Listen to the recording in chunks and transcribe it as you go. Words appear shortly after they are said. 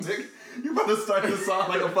You about to start this song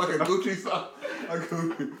like a fucking Gucci song.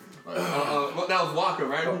 Well, that was Walker,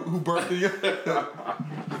 right? Who birthed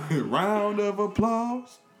you? Round of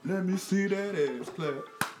applause. Let me see that ass clap.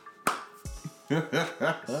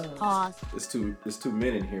 Pause. It's two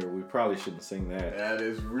men in here. We probably shouldn't sing that. That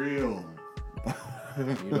is real.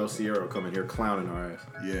 You know, Sierra will come in here clowning our ass.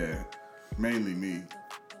 Yeah, mainly me.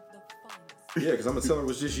 Yeah, because I'm gonna tell her it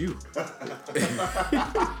was just you.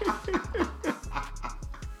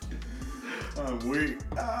 I'm weak.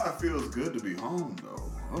 It feels good to be home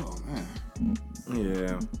though. Oh man.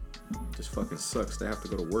 Yeah. Just fucking sucks to have to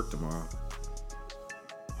go to work tomorrow.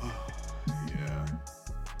 Yeah.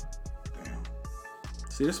 Damn.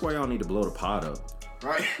 See, that's why y'all need to blow the pot up.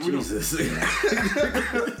 Right? Jesus.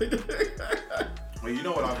 Well, you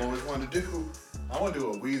know what I've always wanted to do? I want to do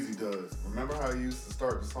what Weezy does. Remember how he used to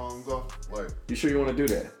start the songs off? Like, You sure you want to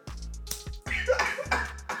do that?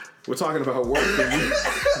 We're talking about work.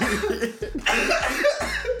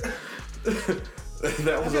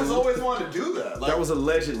 I just always wanted to do that. Like, That was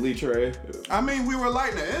allegedly, Trey. I mean, we were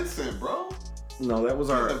lighting the incense, bro. No, that was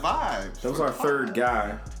The our vibes. that was our third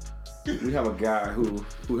guy. We have a guy who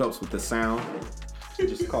helps with the sound. We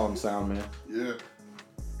just call him Sound Man. Yeah.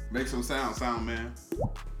 Make some sound, man.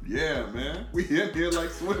 Yeah, man. We in here like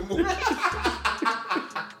swim.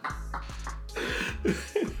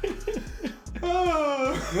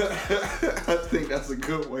 I think that's a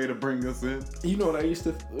good way to bring us in. You know what I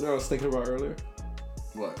was thinking about earlier?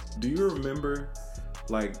 What? Do you remember,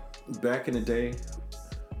 like, back in the day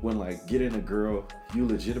when, like, getting a girl, you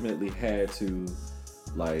legitimately had to,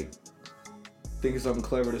 like, think of something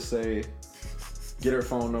clever to say, get her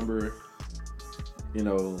phone number, you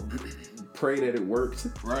know, pray that it worked.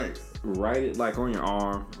 Right. Write it, like, on your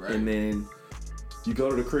arm. Right. And then you go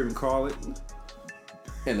to the crib and call it,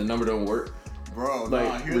 and the number don't work. Bro,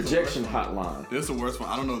 Like, here's rejection the worst one. hotline. This is the worst one.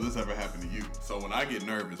 I don't know if this ever happened to you. So when I get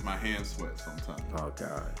nervous, my hands sweat sometimes. Oh,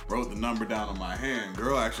 God. Wrote the number down on my hand.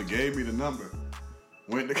 Girl actually gave me the number.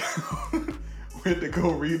 Went to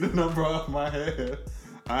go read the number off my head.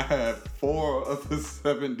 I had 4 of the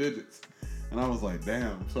 7 digits. And I was like,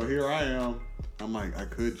 damn. So here I am. I'm like, I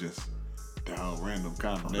could just dial random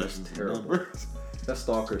combinations of numbers. That's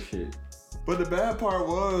stalker shit. But the bad part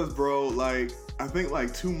was, bro, like, I think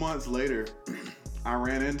like 2 months later, I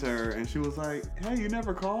ran into her and she was like, hey, you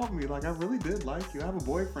never called me. Like, I really did like you. I have a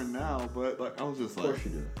boyfriend now. But like, I was just like, Of course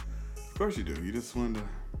you do. Of course you do. You just wanted to.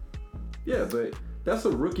 Yeah, but that's a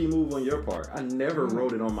rookie move on your part. I never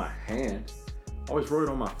wrote it on my hand. I always wrote it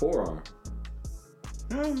on my forearm.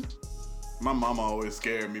 Yeah. My mama always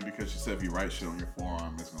scared me because she said if you write shit on your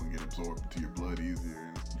forearm, it's going to get absorbed into your blood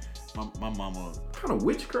easier. And my mama... What kind of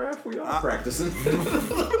witchcraft were y'all practicing?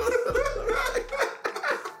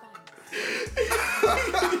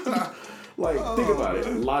 Like, think about it.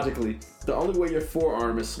 Logically, the only way your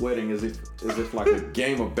forearm is sweating is if like a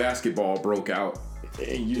game of basketball broke out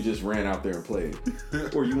and you just ran out there and played.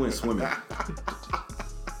 Or you went swimming.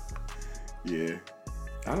 Yeah.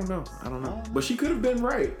 I don't know. But she could have been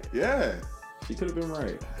right. Yeah. She could have been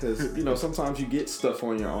right. Because, you know, sometimes you get stuff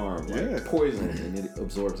on your arm, like poison, and it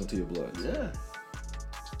absorbs into your blood. Yeah.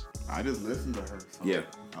 I just listened to her. So Yeah.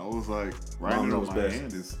 I was like, writing it on my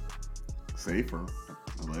hand is safer,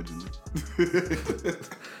 allegedly.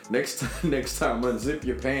 Next time, unzip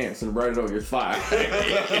your pants and write it on your thigh.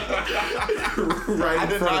 Right I in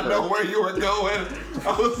did front not of know her. where you were going.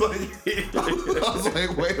 I was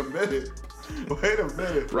like, wait a minute.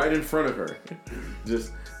 Right in front of her.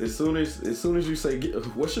 Just as soon as you say,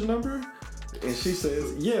 what's your number? And she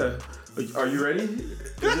says, yeah. Are you ready?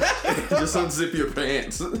 Just unzip your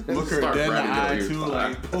pants. Look her dead in the eye too,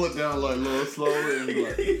 like pull it down like a little slower and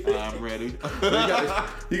be like, I'm ready.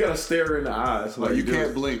 You gotta stare her in the eyes. Like you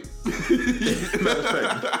can't blink. Matter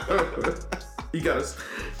of fact, you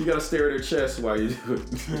gotta stare at her chest while you do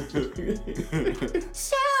it.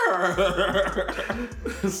 Sir!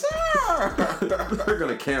 They're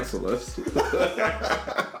gonna cancel us.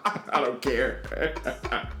 I don't care.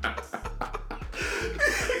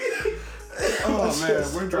 Oh man,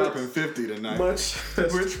 we're dropping 50 tonight.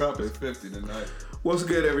 We're dropping 50 tonight. What's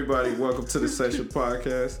good, everybody? Welcome to the Session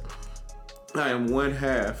Podcast. I am one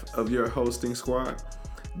half of your hosting squad,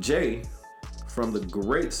 Jay, from the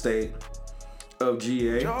great state of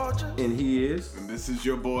GA, Georgia. and he is. And this is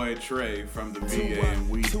your boy Trey from the VA, and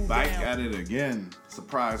we back at it again.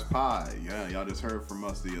 Surprise pie. Yeah, y'all just heard from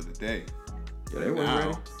us the other day. Yeah, they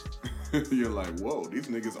weren't ready. You're like, whoa, these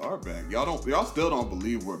niggas are back. Y'all still don't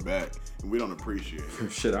believe we're back, and we don't appreciate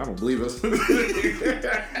it. Shit, I don't believe us.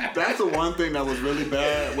 That's the one thing that was really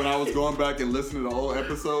bad when I was going back and listening to the old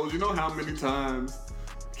episodes. You know how many times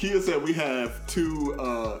Kia said we have two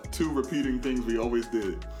repeating things we always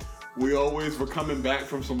did. We always were coming back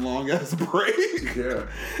from some long ass break. Yeah.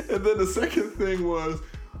 And then the second thing was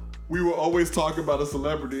we were always talking about a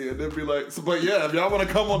celebrity and then be like, so, but yeah, if y'all want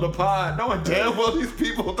to come on the pod, knowing damn well these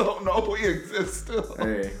people don't know we exist still.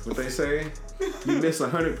 Hey, what they say? You miss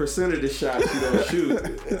 100% of the shots you don't shoot.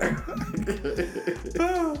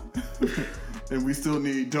 And we still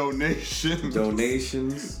need donations.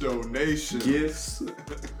 Donations. Gifts.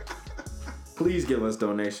 Please give us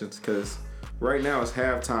donations, because right now it's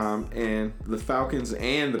halftime and the Falcons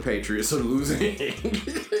and the Patriots are losing.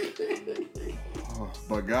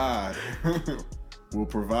 But God will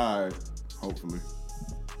provide, hopefully.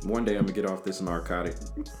 One day I'm going to get off this narcotic.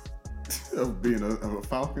 Of being a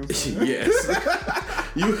Falcons fan? Yes.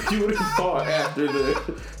 You would have thought after the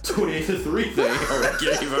 28-3 thing I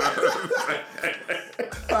gave up.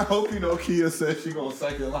 I hope you know Kia said she gonna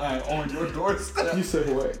second line on your doorstep. You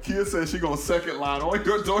said what? Kia said she gonna second line on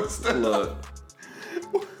your doorstep. Look,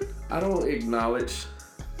 I don't acknowledge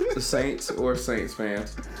the Saints or Saints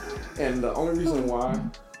fans. And the only reason why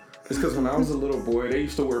is because when I was a little boy, they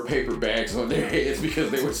used to wear paper bags on their heads because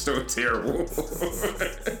they were so terrible.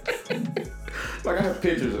 Like, I have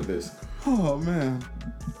pictures of this. Oh, man.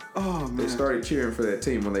 They started cheering for that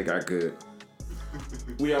team when they got good.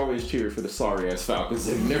 We always cheered for the sorry-ass Falcons.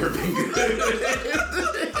 They've never been good.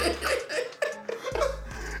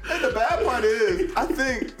 And the bad part is,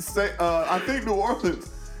 I think New Orleans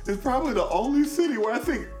is probably the only city where I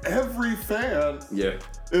think every fan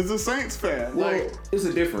is a Saints fan. Well, it's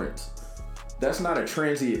a difference. That's not a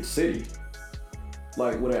transient city.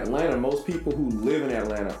 Like with Atlanta, most people who live in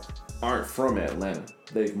Atlanta aren't from Atlanta.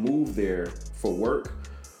 They've moved there for work,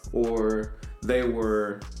 or they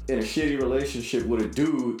were in a shitty relationship with a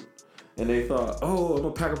dude and they thought, oh, I'm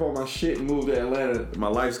gonna pack up all my shit and move to Atlanta. My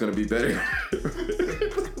life's gonna be better.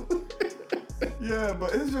 Yeah,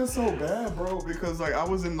 but it's just so bad, bro, because like I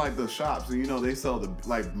was in like the shops and they sell the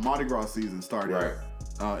like Mardi Gras season started. Right.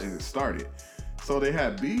 And it started. So they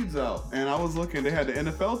had beads out and I was looking, they had the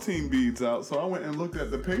NFL team beads out. So I went and looked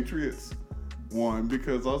at the Patriots one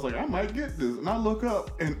because I was like, I might get this. And I look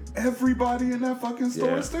up and everybody in that fucking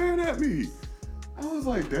store is staring at me. I was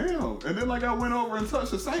like, damn. And then like I went over and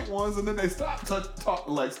touched the Saint ones and then they stopped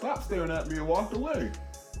staring at me and walked away.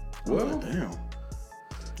 Well, like, damn.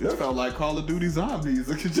 It felt like Call of Duty zombies.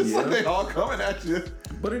 It's just like they all coming at you.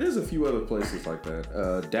 But it is a few other places like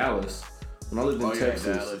that. Dallas. When I lived in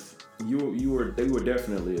Texas, they were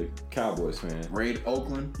definitely a Cowboys fan.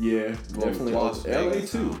 Oakland? Yeah, definitely. LA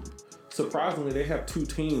too. Town. Surprisingly, they have two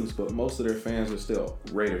teams, but most of their fans are still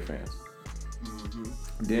Raider fans.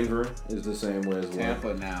 Mm-hmm. Denver is the same way as well.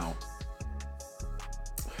 Tampa now.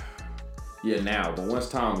 Yeah, now, but once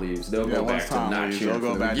Tom leaves, they'll go back to not cheering.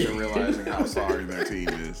 They'll go back to realizing how sorry their team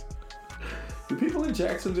is. Do people in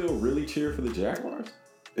Jacksonville really cheer for the Jaguars?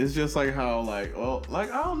 It's just like how, I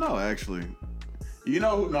don't know actually. Who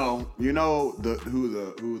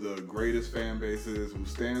the greatest fan base is, who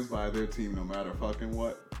stands by their team no matter fucking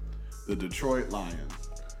what? The Detroit Lions.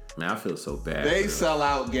 Man, I feel so bad. They sell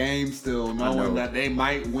out games still, knowing that they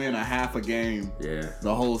might win a half a game.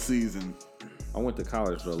 The whole season. I went to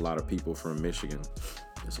college with a lot of people from Michigan.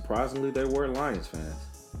 And surprisingly, they were Lions fans.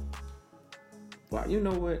 Well, you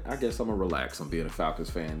know what? I guess I'm going to relax on being a Falcons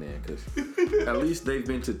fan then, because at least they've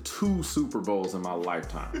been to 2 Super Bowls in my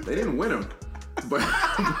lifetime. They didn't win them, but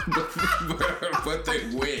they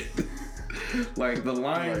win. Like, the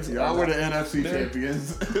Lions... Y'all were the NFC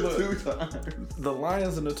champions 2 times. The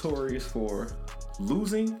Lions are notorious for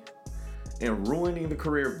losing and ruining the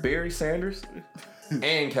career of Barry Sanders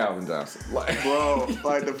and Calvin Johnson. Bro,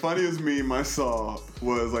 the funniest meme I saw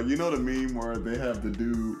was the meme where they have the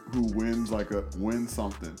dude who wins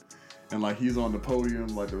something. And he's on the podium,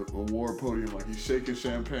 the award podium, he's shaking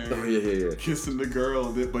champagne, kissing the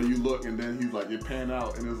girl, but you look and then he's you pan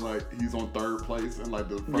out and it's he's on 3rd place and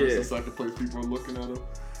the first and 2nd place people are looking at him.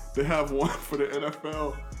 They have one for the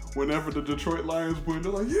NFL. Whenever the Detroit Lions win,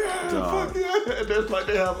 they're fuck yeah. And there's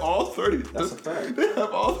they have all 30. That's a fact. They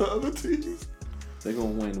have all the other teams. They're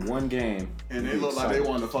going to win one game. And they look like they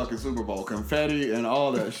won the fucking Super Bowl. Confetti and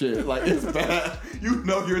all that shit. It's bad. You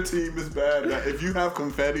know your team is bad. If you have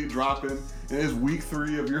confetti dropping and it's week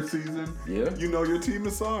 3 of your season, you know your team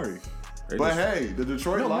is sorry. Hey, the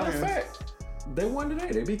Detroit Lions. Matter of fact, they won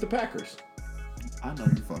today. They beat the Packers. I know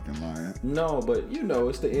you fucking lying. No, but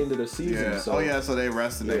it's the end of the season. Yeah. So, so they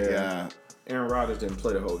rested it. Yeah. Aaron Rodgers didn't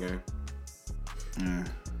play the whole game. Yeah.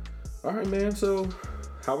 All right, man. So,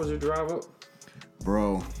 how was your drive up?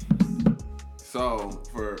 Bro, so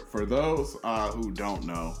for those who don't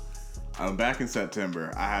know, back in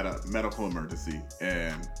September, I had a medical emergency,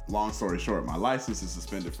 and long story short, my license is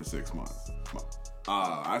suspended for 6 months.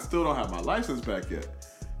 I still don't have my license back yet.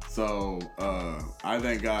 So I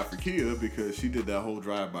thank God for Kia because she did that whole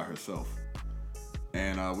drive by herself.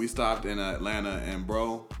 And we stopped in Atlanta, and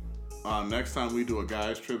bro, next time we do a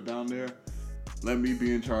guys trip down there, let me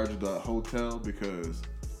be in charge of the hotel because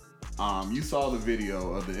you saw the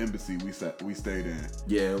video of the embassy we stayed in.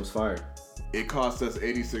 Yeah, it was fire. It cost us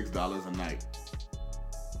 $86 a night,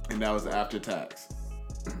 and that was after tax.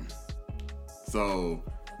 So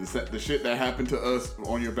the shit that happened to us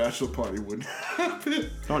on your bachelor party wouldn't happen.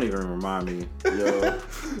 Don't even remind me, yo.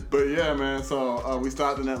 But yeah, man. So we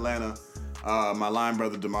stopped in Atlanta. My line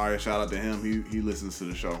brother Demaria, shout out to him. He listens to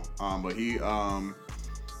the show. But he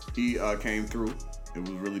came through. It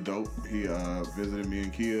was really dope. He visited me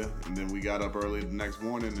and Kia, and then we got up early the next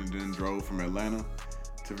morning and then drove from Atlanta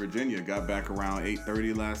to Virginia. Got back around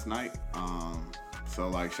 8:30 last night. So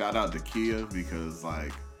like shout out to Kia because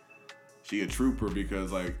like she a trooper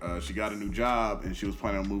because like she got a new job and she was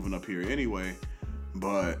planning on moving up here anyway,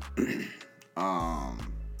 but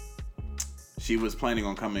she was planning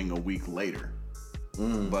on coming a week later.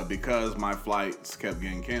 But because my flights kept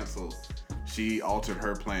getting canceled, she altered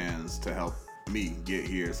her plans to help me get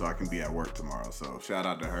here so I can be at work tomorrow. So shout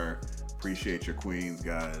out to her. Appreciate your queens,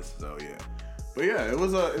 guys. So yeah. But yeah, it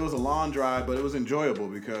was a long drive, but it was enjoyable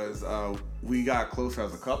because we got closer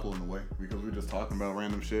as a couple in a way because we were just talking about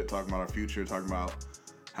random shit, talking about our future, talking about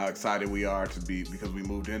how excited we are to be because we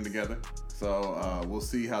moved in together. So we'll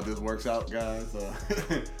see how this works out, guys.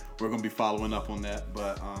 We're gonna be following up on that,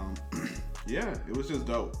 but yeah, it was just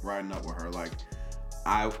dope riding up with her. Like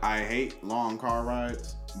I hate long car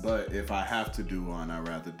rides, but if I have to do one, I'd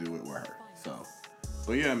rather do it with her. So,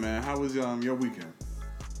 but yeah, man, how was your weekend?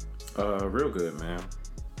 Real good, man.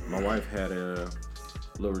 My wife had a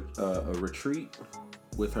little a retreat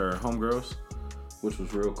with her homegirls, which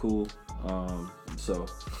was real cool. So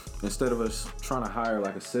instead of us trying to hire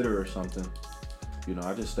like a sitter or something, you know,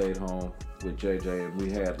 I just stayed home with JJ and we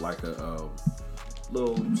had like a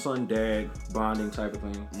little son-dad bonding type of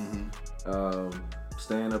thing.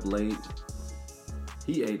 Staying up late.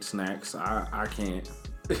 He ate snacks. I can't.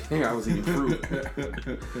 I was eating fruit.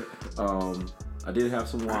 I did have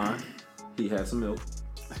some wine. He had some milk.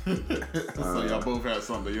 So y'all both had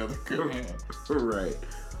something the other could have. Right.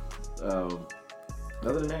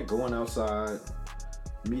 Other than that, going outside,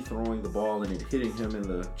 me throwing the ball and it hitting him in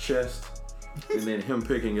the chest, and then him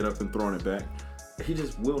picking it up and throwing it back. He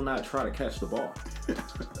just will not try to catch the ball.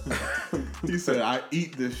 He said, "I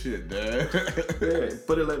eat this shit, Dad." Yeah,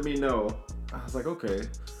 but it let me know. I was like, okay,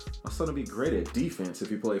 my son will be great at defense if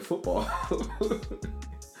he played football.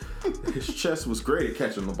 His chest was great at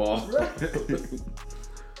catching the ball.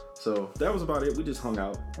 So that was about it. We just hung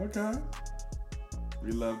out. Okay.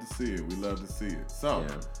 We love to see it. So,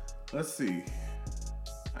 yeah. Let's see.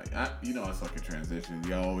 You know I suck at transition.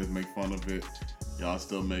 Y'all always make fun of it. Y'all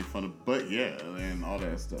still make fun of, but yeah, and all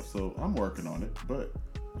that stuff. So I'm working on it, but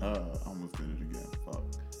I almost did it again.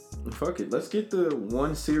 Fuck it. Let's get the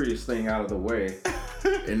one serious thing out of the way,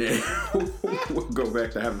 and then we'll go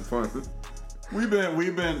back to having fun. We've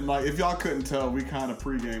been like, if y'all couldn't tell, we kind of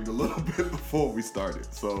pre-gamed a little bit before we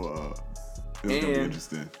started. So it's gonna be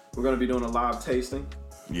interesting. We're gonna be doing a live tasting.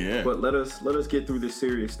 Yeah. But let us get through this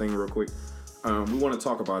serious thing real quick. We want to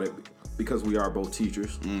talk about it because we are both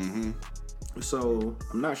teachers. Mm-hmm. So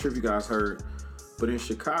I'm not sure if you guys heard, but in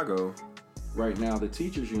Chicago right now, the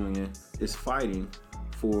teachers union is fighting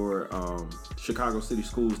for Chicago City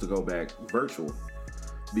schools to go back virtual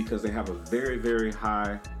because they have a very, very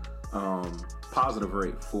high positive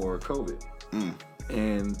rate for COVID.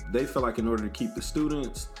 And they feel like in order to keep the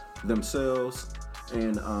students, themselves,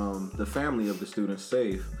 and the family of the students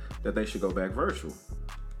safe, that they should go back virtual.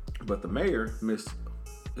 But the mayor,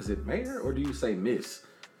 is it mayor or do you say miss?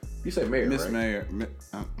 You say mayor, Miss right? Mayor.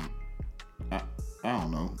 I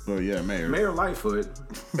don't know, but yeah, mayor. Mayor Lightfoot.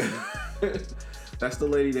 That's the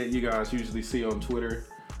lady that you guys usually see on Twitter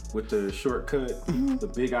with the shortcut,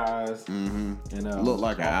 the big eyes, and look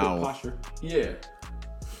like an owl. Posture. Yeah.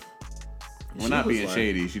 We're not being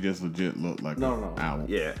shady. She just legit looked like an owl.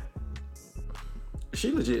 Yeah.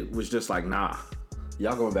 She legit was just like, nah,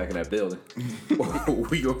 y'all going back in that building.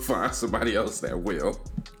 We gonna find somebody else that will.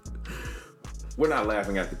 We're not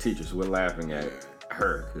laughing at the teachers. We're laughing at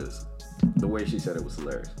her because the way she said it was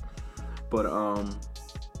hilarious. But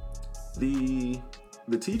the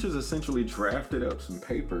teachers essentially drafted up some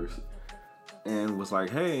papers and was like,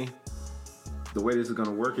 hey, the way this is going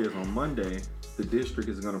to work is on Monday, the district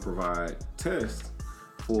is going to provide tests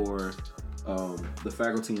for the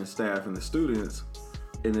faculty and staff and the students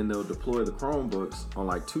and then they'll deploy the Chromebooks on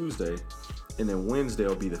like Tuesday, and then Wednesday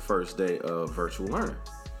will be the first day of virtual learning.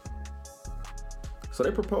 So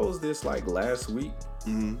they proposed this like last week,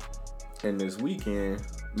 and this weekend,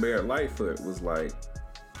 Mayor Lightfoot was like,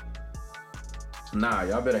 "Nah,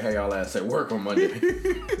 y'all better have y'all ass at work on Monday.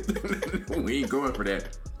 We ain't going for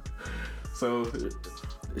that." So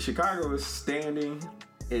Chicago is standing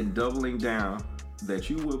and doubling down that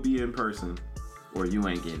you will be in person or you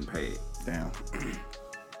ain't getting paid. Damn.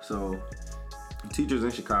 So teachers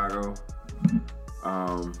in Chicago,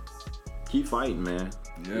 keep fighting, man.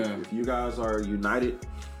 Yeah. If you guys are united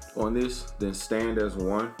on this, then stand as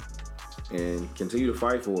one and continue to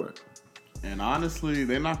fight for it. And honestly,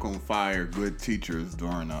 they're not gonna fire good teachers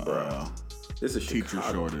during It's a teacher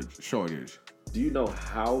shortage. Do you know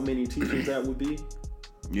how many teachers that would be?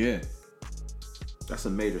 Yeah. That's a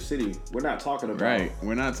major city. We're not talking about Right.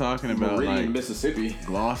 We're not talking about Meridian, like Mississippi.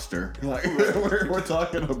 Gloucester. Like we're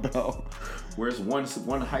talking about Where's one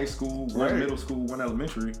high school, one middle school, one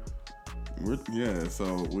elementary.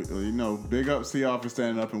 So big ups to y'all for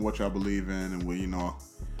standing up in what y'all believe in, and we're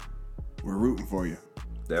rooting for you.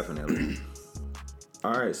 Definitely.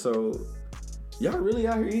 All right, so y'all really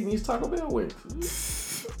out here eating these Taco Bell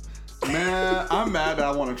wings? Man, I'm mad that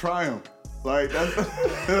I want to try them. Like that's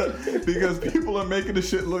because people are making the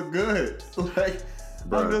shit look good. Like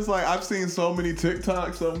Bruh. I'm just like I've seen so many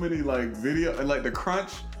TikToks, so many like video and like the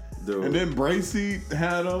crunch. Dude. And then Bracy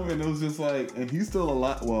had him, and it was just like, and he's still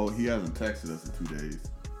alive. Well, he hasn't texted us in 2 days.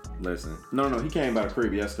 Listen, no, he came by the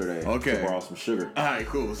crib yesterday Okay. to borrow some sugar. All right,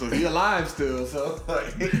 cool. So he alive still. So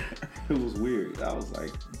like, It was weird. I was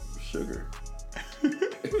like, sugar.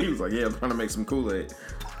 He was like, yeah, I'm trying to make some Kool-Aid.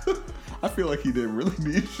 I feel like he didn't really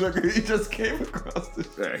need sugar. He just came across this.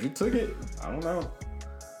 Yeah, he took it. I don't know.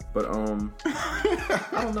 But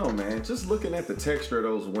I don't know, man. Just looking at the texture of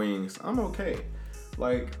those wings, I'm okay.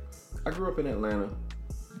 Like, I grew up in Atlanta.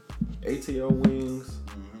 ATL wings,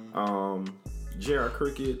 JR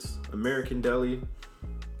Crickets, American Deli.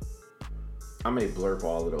 I may blurb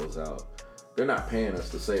all of those out. They're not paying us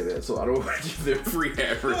to say that, so I don't want to give them free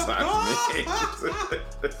advertisement.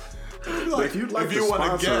 But if you'd like to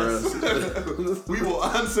sponsor us, we will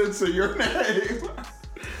uncensor your name.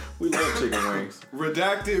 we love chicken wings.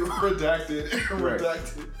 Redacted.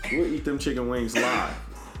 Right. We'll eat them chicken wings live.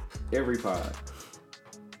 Every pod.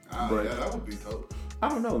 But yeah, that would be dope. I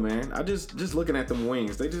don't know, man. I just looking at them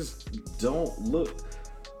wings, they just don't look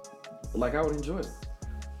like I would enjoy them.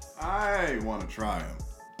 I want to try them.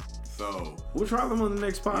 So We'll try them on the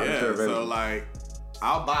next pod. yeah, so like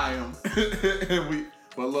I'll buy them.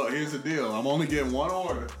 But look, here's the deal. I'm only getting one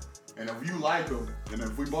order, and if you like them, and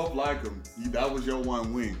if we both like them, that was your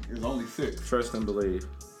one wing. It's only 6. Trust and believe.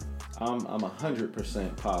 I'm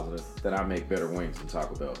 100% positive that I make better wings than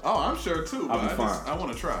Taco Bell. Oh, I'm sure too. I'll But be fine. I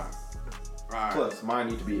want to try. Right. Plus, mine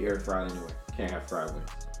need to be air fried anyway. Can't have fried wings.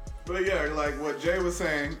 But yeah, like what Jay was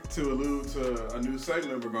saying, to allude to a new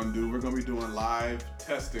segment we're gonna do, we're gonna be doing live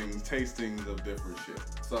tastings of different shit.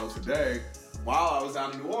 So today, while I was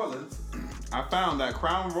down in New Orleans, I found that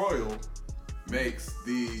Crown Royal makes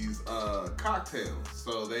these cocktails.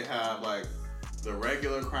 So they have like the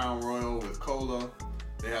regular Crown Royal with cola,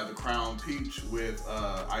 they have the Crown Peach with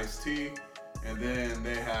iced tea, and then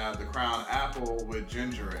they have the Crown Apple with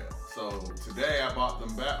ginger ale. So today I bought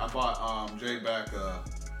them back. I bought Jay back.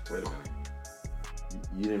 Wait a minute.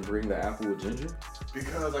 You didn't bring the apple with ginger?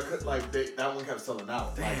 Because I could that one kept selling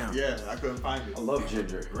out. Damn. Like, yeah, I couldn't find it. I love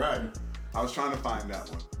ginger. Right. I was trying to find that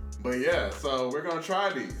one. But yeah, so we're gonna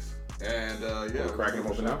try these. And yeah. We'll crack them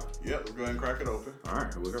open now? Yep, let's go ahead and crack it open.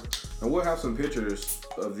 Alright, here we go. And we'll have some pictures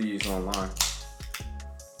of these online.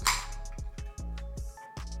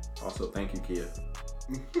 Also, thank you, Kia.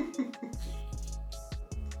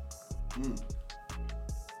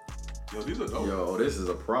 Yo, these are dope. Yo, this is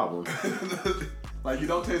a problem. Like you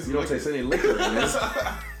don't taste any liquor in this.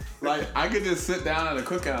 Like I could just sit down at a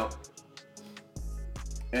cookout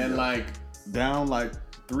and like down like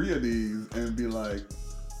 3 of these and be like,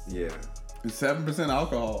 Yeah. it's 7%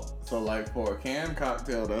 alcohol. So like for a canned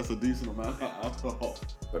cocktail, that's a decent amount of alcohol.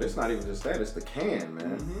 But it's not even just that, it's the can,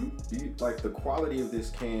 man. Like the quality of this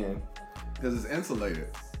can. Because it's insulated.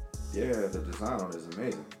 Yeah, the design on it is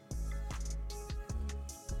amazing.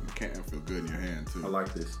 The can feel good in your hand too. I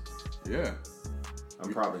like this. Yeah.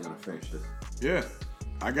 I'm probably gonna finish this. Yeah.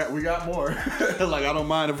 We got more. Like I don't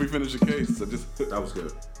mind if we finish the case. So just That was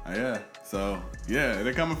good. yeah. So yeah,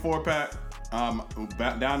 they come in 4-pack.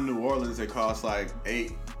 Back down in New Orleans, they cost like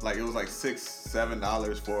 $8. Like it was like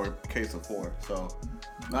 $6-7 for a case of 4. So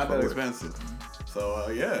not that expensive. So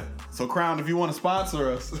yeah. So Crown, if you want to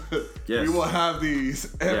sponsor us, yes. we will have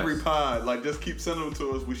these every pod. Like, just keep sending them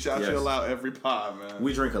to us. We shout you out every pod, man.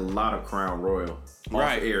 We drink a lot of Crown Royal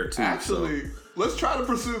off air too. Actually, let's try to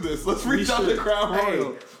pursue this. Let's reach out to Crown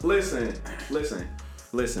Royal. Hey, listen.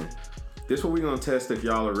 This is what we're gonna test if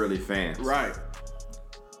y'all are really fans. Right.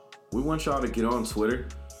 We want y'all to get on Twitter.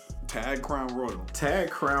 Tag Crown Royal. Tag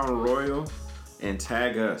Crown Royal and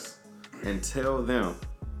tag us and tell them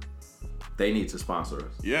they need to sponsor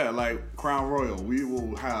us. Yeah, like Crown Royal. We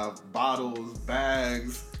will have bottles,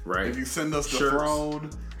 bags. Right. If you send us the shirts, throne,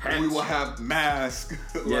 hats. we will have masks.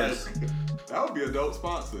 Yes. That would be a dope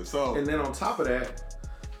sponsor. So. And then on top of that,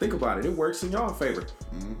 think about it. It works in y'all favor.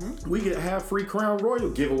 Mm-hmm. We get have free Crown Royal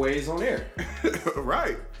giveaways on air.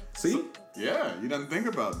 Right. See? So, yeah, you didn't think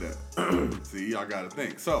about that. See, y'all got to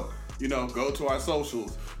think. So, go to our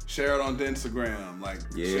socials. Share it on Instagram.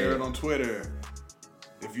 Share it on Twitter.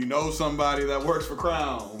 If you know somebody that works for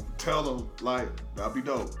Crown, tell them, that'd be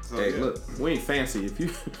dope. So, hey, look, we ain't fancy. If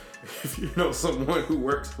you know someone who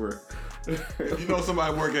works for... if you know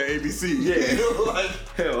somebody work at ABC. Yeah.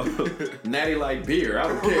 Hell, Natty like beer. I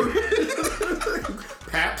don't care.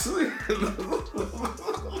 Paps.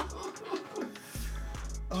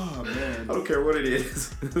 Oh, man. I don't care what it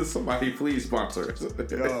is. Somebody please sponsor us.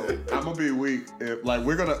 Yo, I'm going to be weak. If,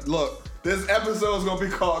 we're going to... Look, this episode is going to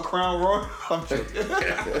be called Crown Royal. I'm joking.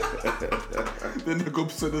 Then they're going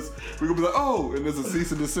to send us... We're going to be like, oh, and there's a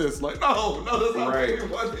cease and desist. No, that's not right. what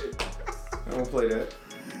we wanted. I won't play that.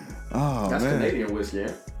 Oh, that's man. Canadian whiskey,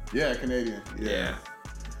 yeah? Yeah, Canadian. Yeah.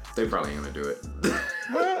 They probably ain't going to do it.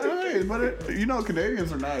 Well, hey, but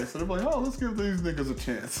Canadians are nice. So they're like, oh, let's give these niggas a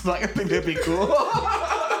chance. I think that'd be cool.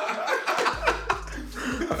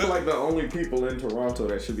 I feel like the only people in Toronto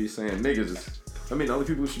that should be saying niggas is... the only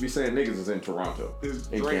people who should be saying niggas is in Toronto.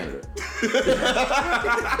 In Canada.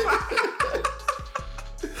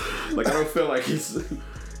 I don't feel like it's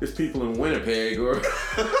people in Winnipeg or...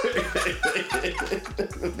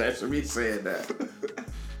 that should be saying that.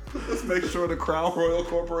 Let's make sure the Crown Royal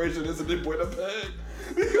Corporation isn't in Winnipeg.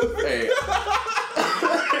 Hey.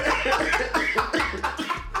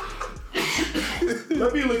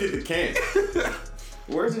 Let me look at the can.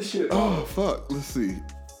 Where's this shit? Oh, fuck. Let's see.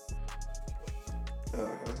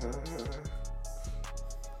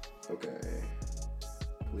 Okay.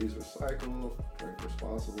 Please recycle. Drink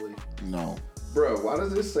responsibly. No. Bro, why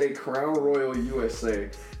does this say Crown Royal USA,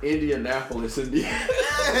 Indianapolis, Indiana?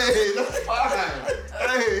 Hey, that's fine.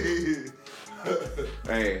 Hey.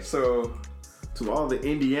 Hey, so to all the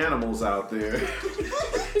IndyAnimals out there.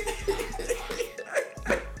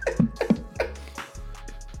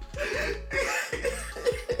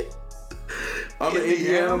 I'm an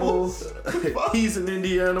IndyAnimals. He's an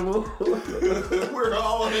IndyAnimal. We're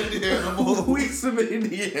all an IndyAnimal. We some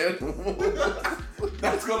IndyAnimals.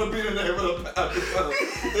 That's gonna be the name of the episode.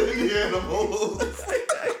 IndyAnimals.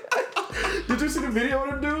 Did you see the video of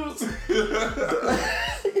them dudes?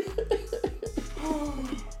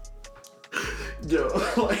 Yo,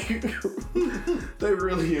 they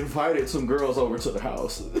really invited some girls over to the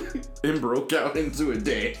house and broke out into a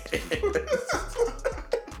dance.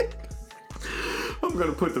 I'm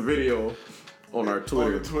gonna put the video on our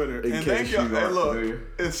Twitter. On Twitter. In and case thank y'all. you Hey, aren't look, familiar.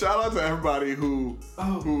 and shout out to everybody who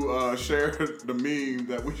shared the meme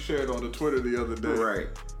that we shared on the Twitter the other day. Right.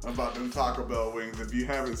 About them Taco Bell wings. If you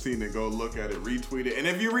haven't seen it, go look at it, retweet it. And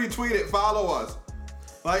if you retweet it, follow us.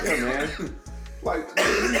 Yeah, man.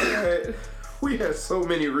 We had so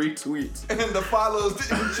many retweets. And the follows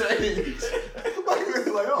didn't change.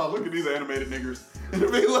 Oh, look at these animated niggers. And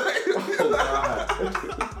it'd be like, oh, God.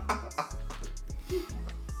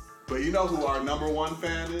 But you know who our number one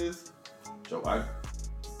fan is? Joe Biden.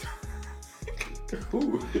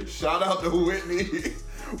 Shout out to Whitney.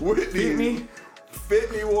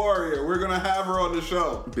 Fitney Warrior. We're going to have her on the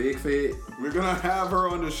show. Big Fit. We're going to have her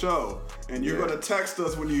on the show. And you're going to text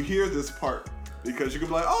us when you hear this part. Because you can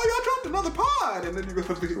be like, oh, y'all dropped another pod. And then you're going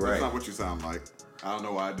to be, that's not what you sound like. I don't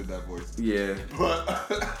know why I did that voice. Yeah.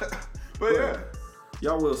 But yeah.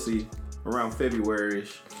 Y'all will see. Around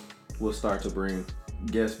February-ish, we'll start to bring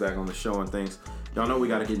guests back on the show and things. Y'all know we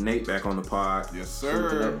got to get Nate back on the pod. Yes, sir. So we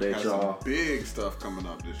can update Has y'all. some big stuff coming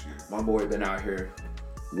up this year. My boy been out here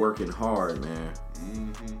working hard, man.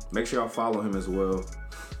 Mm-hmm. Make sure y'all follow him as well.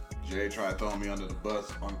 Jay tried throwing me under the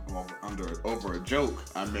bus over a joke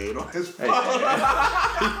I made on his Hey, pod.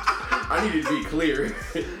 I need to be clear.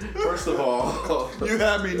 First of all, You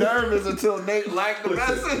had me nervous until Nate liked the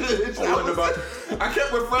message. I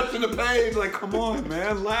kept refreshing the page like, come on,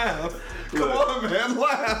 man, laugh. Come on, man,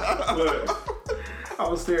 laugh. Look, I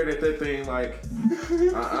was staring at that thing like,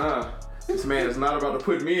 This man is not about to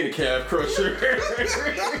put me in a calf crusher.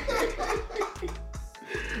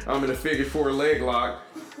 I'm in a figure 4 leg lock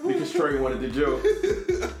because Trey wanted the joke.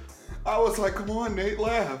 I was like, come on, Nate,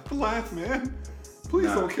 laugh, man. Please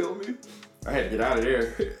don't kill me. I had to get out of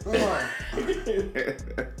there.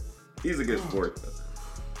 He's a good sport.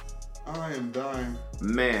 I am dying.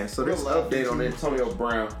 Man, so this update on Antonio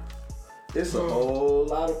Brown. It's a whole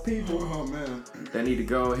lot of people that need to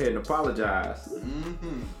go ahead and apologize.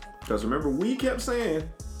 Because remember, we kept saying,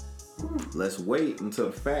 let's wait until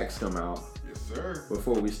the facts come out. Yes, sir.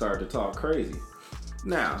 Before we start to talk crazy.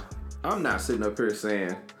 Now, I'm not sitting up here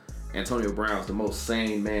saying Antonio Brown's the most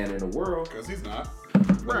sane man in the world. Because he's not.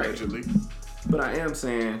 Right. Allegedly. But I am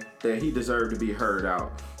saying that he deserved to be heard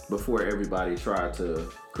out before everybody tried to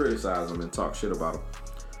criticize him and talk shit about him.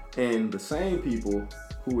 And the same people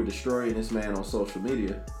who were destroying this man on social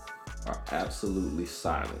media are absolutely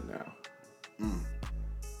silent now.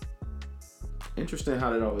 Interesting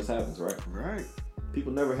how that always happens, right? Right.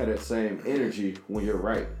 People never had that same energy when you're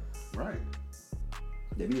right. Right.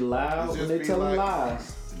 They be loud when they tell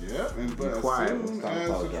lies. Yep, and but as soon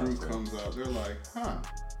as the truth comes out, they're like, huh.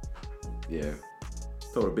 Yeah.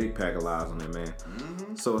 Throw a big pack of lies on that man.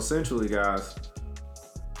 So essentially, guys,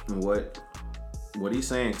 what he's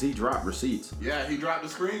saying is he dropped receipts. Yeah, he dropped the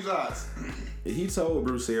screenshots. He told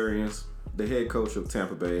Bruce Arians, the head coach of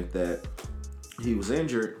Tampa Bay, that he was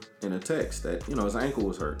injured in a text that, his ankle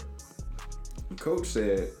was hurt. The coach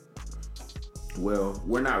said, well,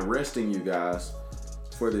 we're not resting you guys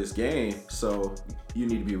for this game, so you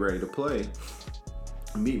need to be ready to play.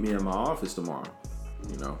 Meet me in my office tomorrow.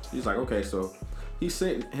 He's like, okay, so he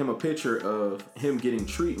sent him a picture of him getting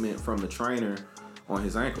treatment from the trainer on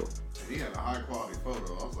his ankle. He had a high quality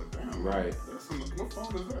photo. I was like, damn. Right. What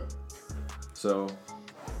phone is that? So,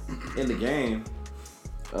 in the game,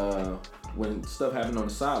 when stuff happened on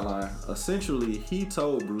the sideline, essentially he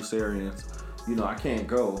told Bruce Arians, I can't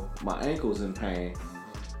go. My ankle's in pain.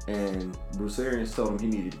 And Bruce Arians told him he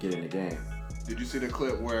needed to get in the game. Did you see the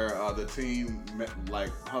clip where the team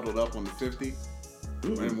huddled up on the 50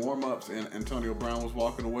 in warm-ups and Antonio Brown was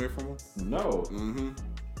walking away from him? No.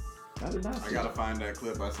 I did not see I gotta find that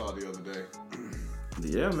clip I saw the other day.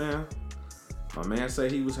 Yeah, man. My man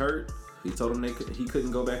said he was hurt. He told him he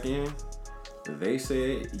couldn't go back in. They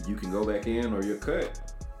said, you can go back in or you're cut.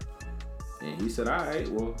 And he said, all right,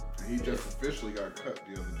 well. He just officially got cut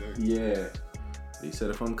the other day. Yeah. He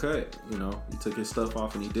said, if I'm cut, he took his stuff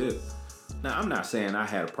off and he did. Now, I'm not saying I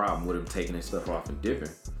had a problem with him taking his stuff off and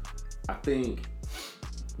dipping. I think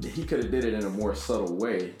he could have did it in a more subtle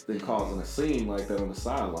way than causing a scene like that on the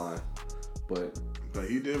sideline. But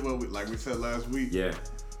he did what like we said last week. Yeah.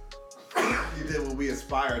 He did what we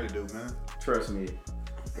aspire to do, man. Trust me,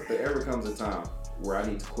 if there ever comes a time where I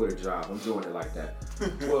need to quit a job, I'm doing it like that.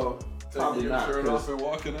 Well, probably not. Taking your shirt off and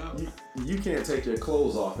walking out? You can't take your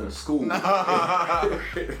clothes off in school.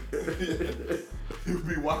 You'll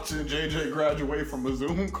be watching JJ graduate from a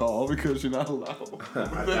Zoom call because you're not allowed within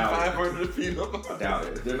 500 feet of him. I doubt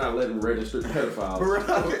it. They're not letting registered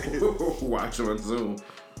pedophiles watch on Zoom.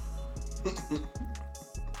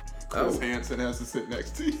 Chris Hansen has to sit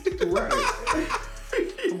next to you. Right.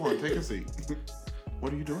 Come on, take a seat.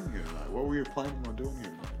 What are you doing here tonight? What were you planning on doing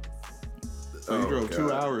here tonight? So you drove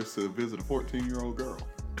 2 hours to visit a 14-year-old girl.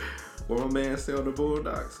 Well, my man said on the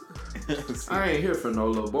Bulldogs. I ain't here for no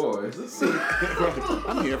little boys.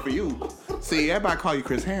 I'm here for you. See, everybody call you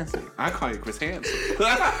Chris Hansen. I call you Chris Hansen.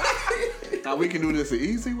 Now we can do this the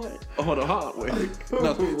easy way or the hard way.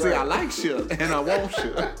 No, right. See, I like shit and I want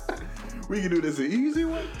shit. We can do this the easy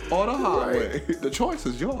way or the hard way. The choice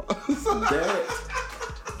is yours.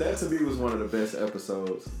 That to me was one of the best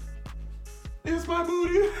episodes. It's my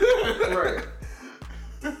booty. Right.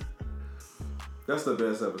 That's the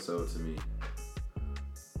best episode to me.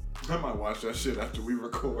 I might watch that shit after we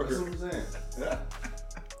record. That's what I'm saying. Yeah.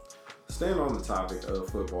 Staying on the topic of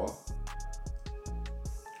football.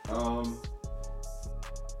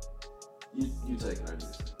 You take it, I need.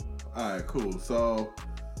 All right, cool. So,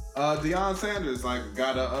 Deion Sanders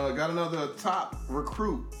got another top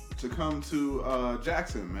recruit to come to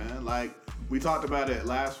Jackson, man. Like we talked about it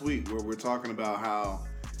last week, where we're talking about how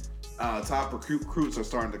top recruits are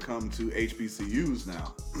starting to come to HBCUs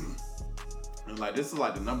now. And this is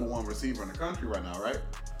the number one receiver in the country right now, right?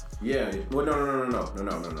 Yeah. Well, no.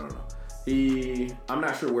 I'm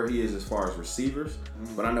not sure where he is as far as receivers,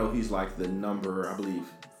 but I know he's the number, I believe,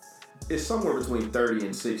 it's somewhere between 30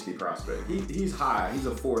 and 60 prospect. He's high. He's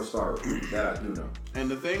a 4-star recruit, that I do know. And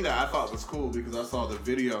the thing that I thought was cool, because I saw the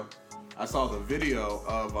video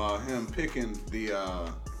of him picking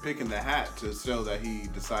the hat to show that he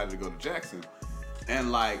decided to go to Jackson. And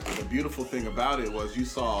like the beautiful thing about it was you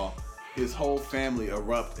saw his whole family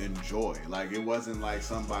erupt in joy. Like it wasn't like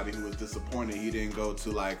somebody who was disappointed he didn't go to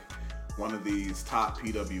like one of these top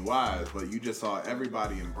PWIs, but you just saw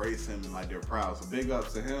everybody embrace him and like they're proud. So big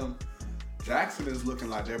ups to him. Jackson is looking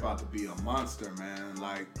like they're about to be a monster, man.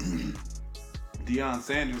 Like Deion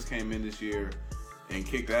Sanders came in this year and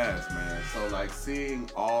kicked ass, man. So like seeing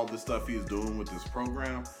all the stuff he's doing with this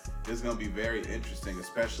program is gonna be very interesting,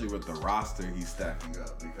 especially with the roster he's stacking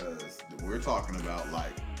up, because we're talking about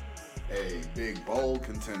like a big bowl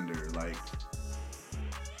contender. Like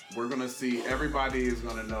we're gonna see, everybody is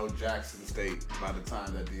gonna know Jackson State by the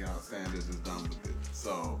time that Deion Sanders is done with it.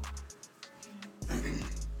 So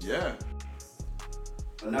yeah.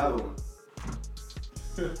 Another one.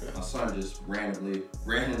 My son just randomly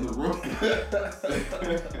ran in the room.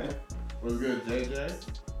 What's good, JJ?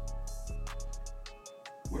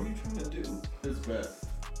 What are you trying to do? His best.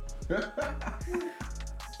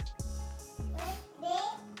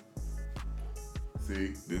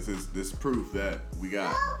 See, this proof that we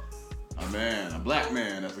got a black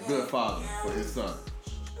man that's a good father for his son.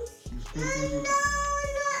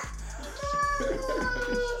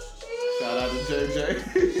 Shout out to JJ.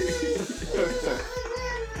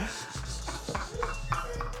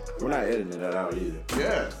 We're not editing that out either.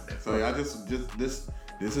 Yeah. So I just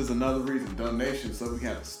this is another reason, donation, so we can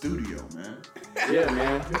have a studio, man. Yeah,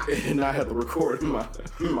 man. And I have to record in my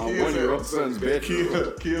 1-year-old son's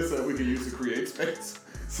bedroom. Kia said we can use the create space.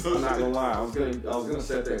 So I'm not gonna lie, I was gonna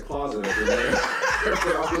set that closet up in there.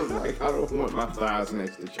 I was like, I don't want my thighs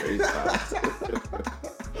next to Trey's thighs.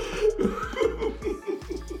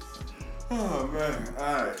 Oh man,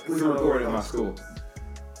 all right. We recorded in my school.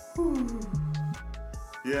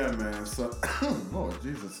 Yeah, man. So, Lord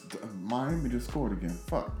Jesus, Miami just scored again.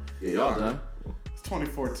 Fuck. Yeah, y'all done. It's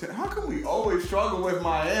 24-10. How come we always struggle with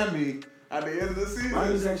Miami at the end of the season?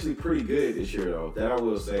 Miami's actually pretty good this year, though. That I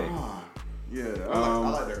will say. Yeah, I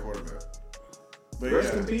like their quarterback. But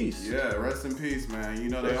rest in peace. Yeah, rest in peace, man. You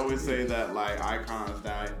know, they always say that like icons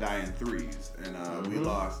die in threes, and we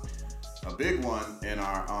lost a big one in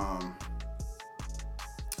our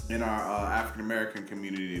African American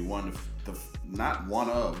community. He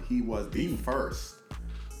was the first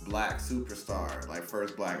black superstar, like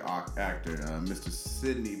first black actor, Mr.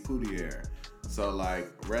 Sidney Poitier. So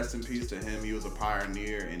like, rest in peace to him. He was a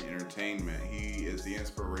pioneer in entertainment. He is the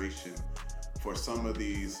inspiration for some of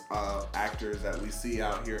these actors that we see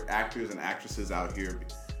out here, actors and actresses out here.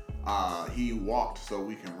 He walked so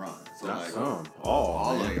we can run. So not like some,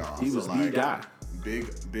 all of y'all. He was the guy. Big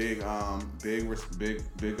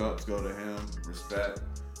ups go to him. Respect.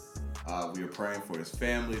 We are praying for his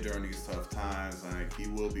family during these tough times. Like, he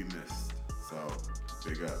will be missed. So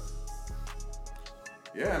big up.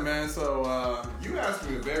 Yeah, man. So you asked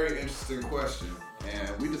me a very interesting question,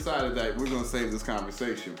 and we decided that we're gonna save this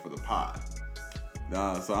conversation for the pod.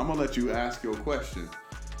 So I'm gonna let you ask your question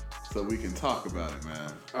so we can talk about it,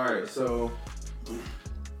 man. All right. So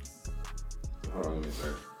hold on, let me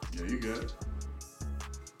start. Yeah, you good.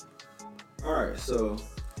 All right. So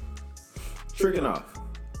tricking off.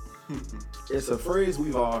 It's a phrase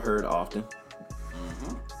we've all heard often.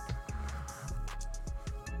 Mm-hmm.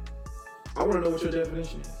 I want to know what your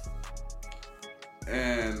definition is.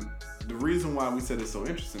 And the reason why we said it's so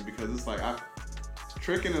interesting, because it's like,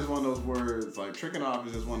 tricking is one of those words, like tricking off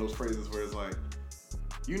is just one of those phrases where it's like,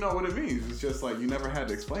 you know what it means. It's just like you never had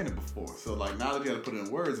to explain it before. So like, now that you got to put it in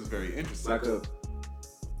words, it's very interesting.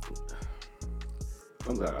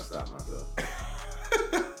 I'm glad I stopped myself.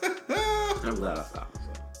 I'm glad I stopped myself.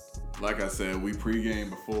 Like I said, we pregame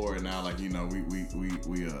before, and now, like, you know, we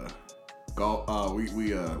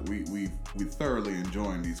thoroughly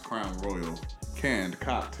enjoying these Crown Royal canned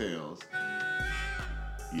cocktails.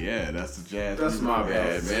 Yeah, that's the jazz. That's my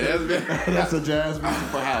bad, man. That's a jazz music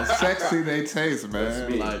for how sexy they taste,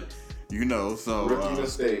 man. Like, you know, so rookie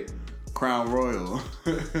mistake. Crown Royal,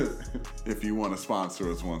 if you want to sponsor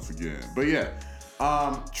us once again. But yeah,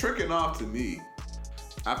 tricking off to me,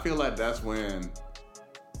 I feel like that's when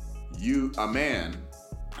a man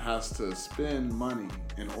has to spend money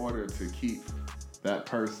in order to keep that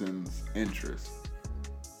person's interest.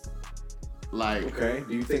 Like, okay,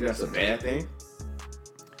 do you think that's a bad thing?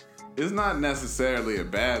 It's not necessarily a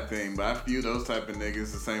bad thing, but I view those type of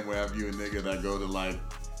niggas the same way I view a nigga that go to like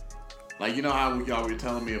you know how y'all were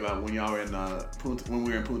telling me about when y'all were in when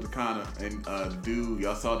we were in Punta Cana, and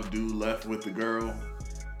y'all saw the dude left with the girl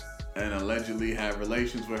and allegedly had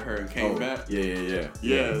relations with her and came back. Yeah.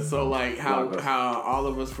 Yeah, so like how all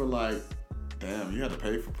of us were like, damn, you had to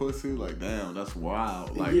pay for pussy? Like, damn, that's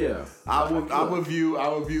wild. Like, yeah. I would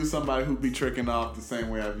view somebody who be tricking off the same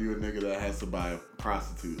way I view a nigga that has to buy a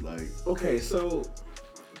prostitute. Like, okay, so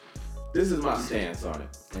this is my stance on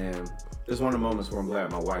it, and it's one of the moments where I'm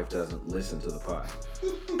glad my wife doesn't listen to the pod.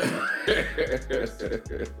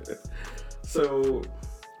 So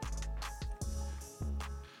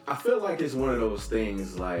I feel like it's one of those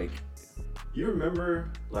things, like, you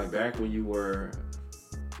remember, like, back when you were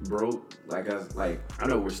broke, I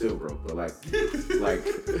know we're still broke, but like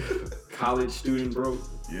college student broke.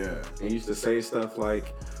 yeah. And used to say stuff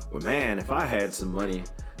like, well, man, if I had some money,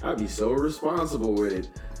 I'd be so responsible with it.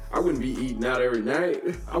 I wouldn't be eating out every night.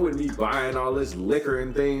 I wouldn't be buying all this liquor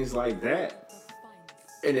and things like that.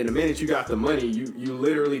 And then the minute you got the money, you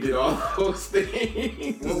literally did all those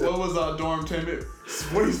things. What was our dorm tenant?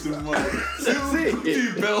 Wasting money. That's it.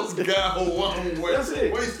 Two bells got one way. That's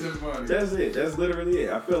it. Wasting money. That's it. That's literally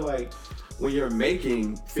it. I feel like when you're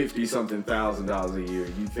making $50-something thousand a year,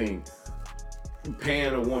 you think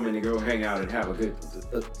paying a woman to go hang out and have a good,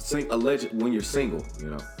 when you're single,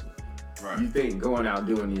 you know. Right. You think going out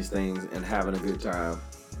doing these things and having a good time,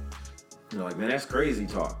 you're like, man, that's crazy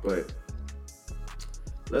talk. But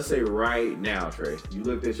let's say right now, Trey, you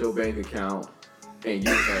looked at your bank account and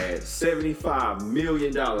you had $75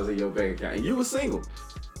 million in your bank account and you were single.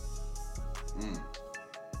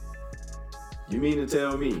 You mean to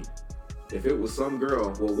tell me if it was some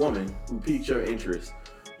girl or woman who piqued your interest,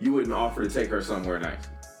 you wouldn't offer to take her somewhere nice?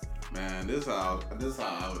 Man, this is how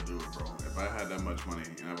I would do it, bro. If I had that much money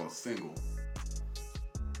and I was single,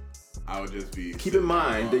 I would just be. Keep in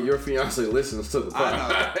mind that your fiance listens to the pod. I know,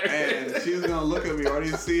 and she's gonna look at me.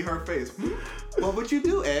 Already see her face. What would you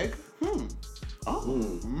do, Egg? So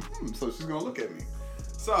she's gonna look at me.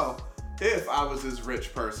 So if I was this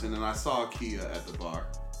rich person and I saw Kia at the bar.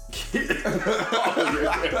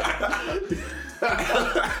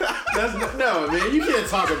 No, man, you can't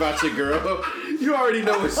talk about your girl. You already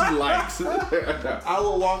know what she likes. I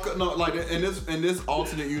will walk in this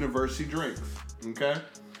alternate universe she drinks. Okay?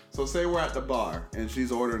 So say we're at the bar and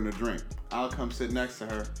she's ordering a drink. I'll come sit next to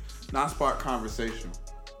her, not spark conversation.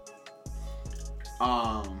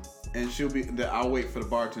 And I'll wait for the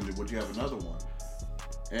bartender. Would you have another one?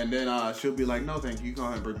 And then she'll be like, no, thank you. You go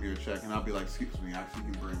ahead and bring me your check. And I'll be like, excuse me, actually,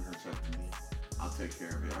 you can bring her check to me. I'll take care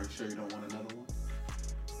of it. Are you sure you don't want another one?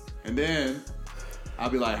 And then I'll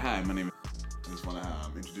be like, hi, my name is I just want to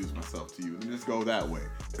introduce myself to you. And just go that way.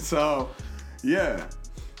 So, yeah.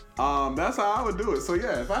 That's how I would do it. So,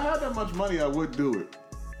 yeah, if I had that much money, I would do it.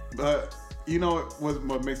 But, you know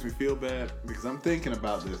what makes me feel bad? Because I'm thinking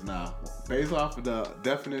about this now. Based off of the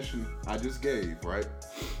definition I just gave, right?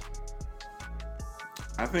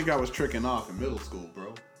 I think I was tricking off in middle school,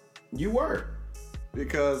 bro. You were.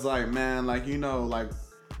 Because, like, man, like, you know, like,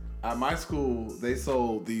 at my school, they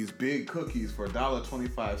sold these big cookies for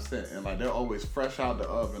 $1.25. And, like, they're always fresh out the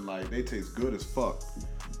oven. Like, they taste good as fuck.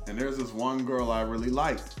 And there's this one girl I really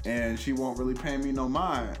liked. And she won't really pay me no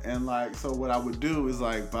mind. And, like, so what I would do is,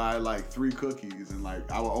 like, buy, like, 3 cookies. And,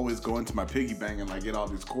 like, I would always go into my piggy bank and, like, get all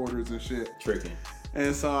these quarters and shit. Tricking.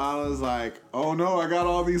 And so I was like, oh no, I got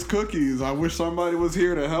all these cookies. I wish somebody was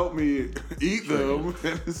here to help me eat them.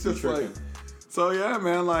 And it's just like, so yeah,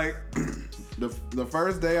 man, like the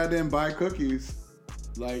first day I didn't buy cookies,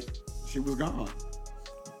 like she was gone.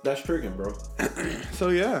 That's tricking, bro. So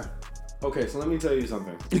yeah. Okay, so let me tell you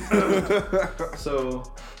something. So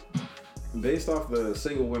based off the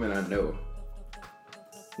single women I know,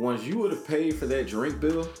 once you would have paid for that drink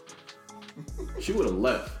bill, she would have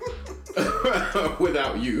left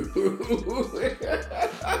without you.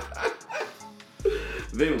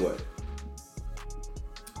 Then what?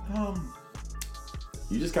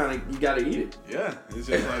 You just kind of, you gotta eat it. Yeah, it's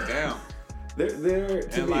just like damn.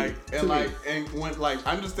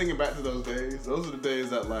 I'm just thinking back to those days. Those are the days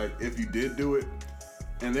that, like, if you did do it,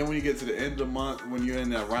 and then when you get to the end of the month, when you're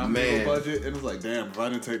in that round table budget, and it's like, damn, if I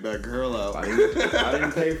didn't take that girl out, I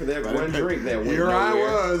didn't pay for that one drink that went here nowhere.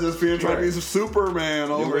 I was, just being trying to be some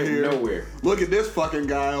Superman over here. Nowhere. Look at this fucking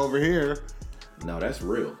guy over here. No, that's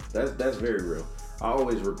real. That's very real. I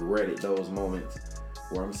always regretted those moments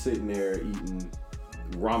where I'm sitting there eating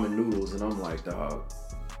ramen noodles, and I'm like, dog,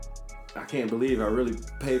 I can't believe I really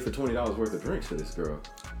paid for $20 worth of drinks for this girl.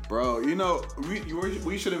 Bro, you know,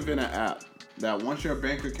 we should invent an app that once your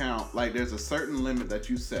bank account, like, there's a certain limit that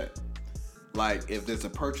you set. Like, if there's a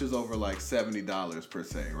purchase over, like, $70 per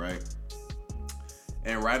se, right?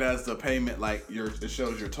 And right as the payment, like, it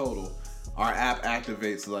shows your total, our app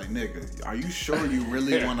activates, like, nigga, are you sure you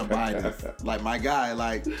really want to buy this? Like, my guy,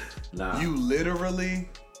 like, nah. You literally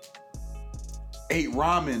ate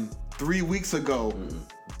ramen 3 weeks ago.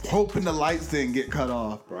 hoping the lights didn't get cut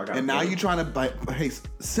off. Bro, I got and now you trying to buy, hey,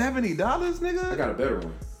 $70, nigga? I got a better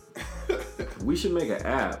one. We should make an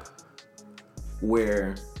app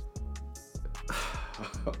where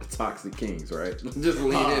Toxic Kings, right? Just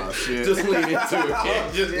lean in. Shit. Just lean into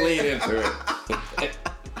it. Just lean into it.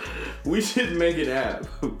 We should make an app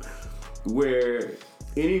where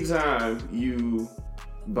anytime you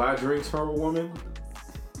buy drinks from a woman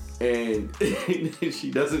and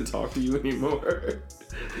she doesn't talk to you anymore,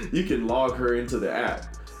 you can log her into the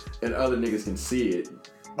app and other niggas can see it.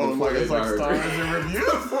 Oh, like it's like stars and reviews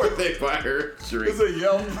before they buy her drink. It's a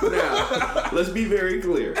Yelp. Now, let's be very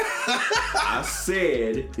clear. I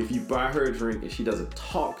said if you buy her a drink and she doesn't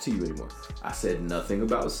talk to you anymore, I said nothing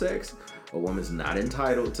about sex. A woman's not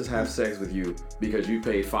entitled to have sex with you because you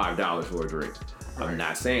paid $5 for a drink. Right. I'm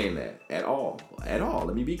not saying that at all. At all.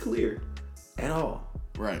 Let me be clear. At all.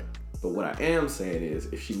 Right. But what I am saying is,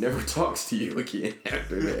 if she never talks to you again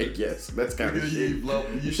after that, yes, that's kind of shit.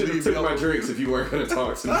 You should have took my drinks if you weren't going to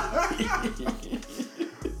talk to me.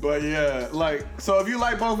 But yeah, like, so if you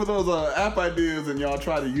like both of those app ideas and y'all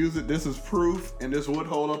try to use it, this is proof, and this would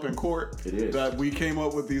hold up in court. It is. That we came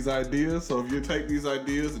up with these ideas. So if you take these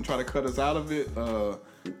ideas and try to cut us out of it,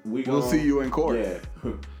 we'll see you in court. Yeah,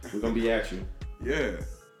 we're going to be at you. Yeah.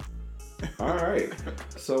 All right.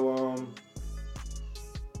 So,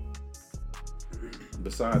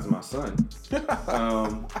 besides my son,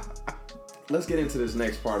 let's get into this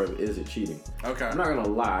next part of Is It Cheating? Okay. I'm not going to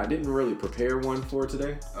lie. I didn't really prepare one for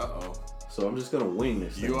today. Uh-oh. So I'm just going to wing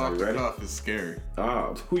this thing. You off the ready? cuff is scary.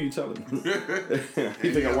 Oh, who you telling? You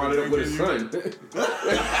think I wound up with his son?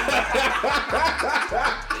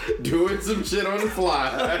 Doing some shit on the fly.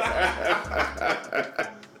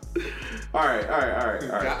 All right.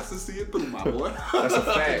 Got to see it through, my boy. That's a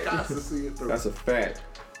fact. Got to see it through. That's a fact.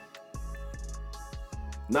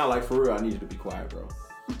 Not like for real, I need you to be quiet, bro.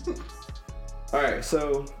 All right,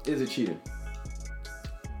 so is it cheating?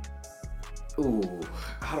 Ooh,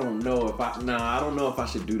 I don't know if I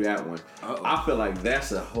should do that one. Uh-oh. I feel like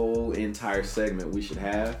that's a whole entire segment we should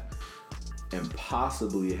have and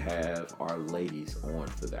possibly have our ladies on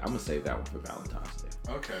for that. I'm gonna save that one for Valentine's Day.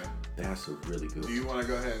 Okay. That's a really good one. Do you want to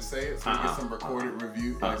go ahead and say it so we get some recorded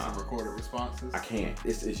review, some recorded responses? I can't.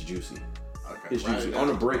 It's juicy. Okay. It's juicy. On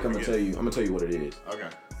the break, I'm gonna tell you what it is. Okay.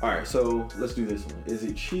 All right, so let's do this one. Is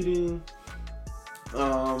it cheating? Damn,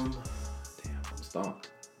 I'm stumped.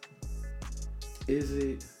 Is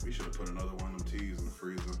it? We should have put another one of them teas in the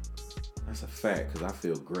freezer. That's a fact, because I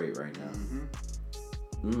feel great right now.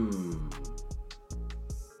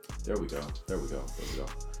 There we go.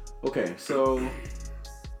 Okay, so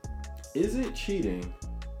is it cheating?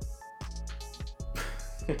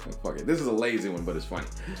 Fuck it. This is a lazy one, but it's funny.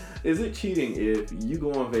 Is it cheating if you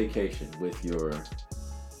go on vacation with your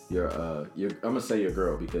I'm gonna say your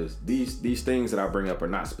girl, because these things that I bring up are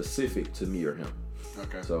not specific to me or him.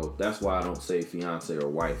 Okay. So that's why I don't say fiance or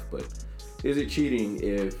wife. But is it cheating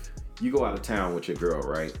if you go out of town with your girl,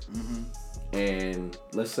 right? Mm-hmm. And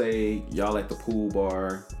let's say y'all at the pool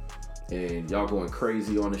bar and y'all going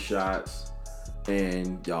crazy on the shots,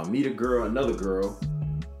 and y'all meet another girl,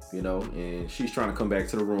 you know, and she's trying to come back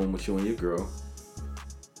to the room with you and your girl.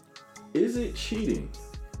 Is it cheating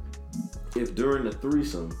if during the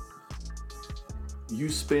threesome you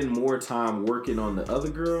spend more time working on the other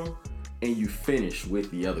girl and you finish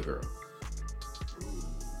with the other girl?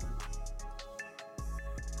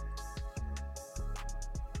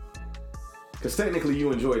 Because technically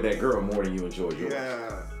you enjoyed that girl more than you enjoyed yours.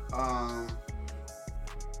 Yeah.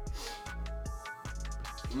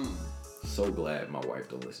 So glad my wife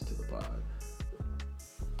don't listen to the pod.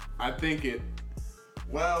 I think the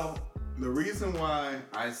reason why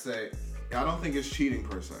I say, I don't think it's cheating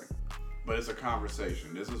per se, but it's a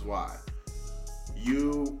conversation. This is why.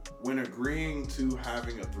 When agreeing to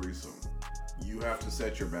having a threesome, you have to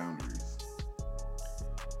set your boundaries.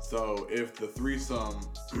 So if the threesome,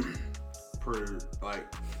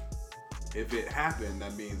 if it happened,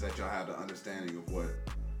 that means that y'all have the understanding of what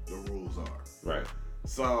the rules are. Right.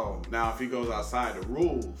 So now if he goes outside the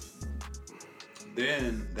rules,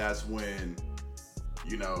 then that's when,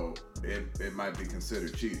 it might be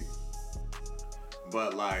considered cheating.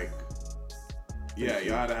 But yeah,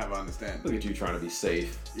 you ought to have understanding. Look at you trying to be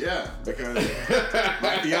safe. Yeah, because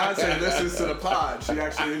my fiance listens to the pod. She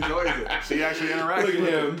actually enjoys it. She actually interacts with it.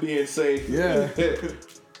 Look at him being safe. Yeah.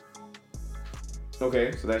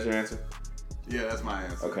 Okay, so that's your answer? Yeah, that's my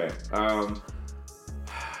answer. Okay.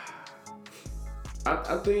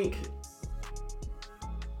 I think,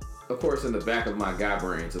 of course, in the back of my guy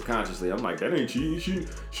brain, subconsciously, I'm like, that ain't cheating.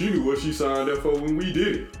 She knew what she signed up for when we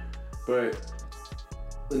did it. But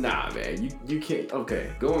Nah, man, you can't.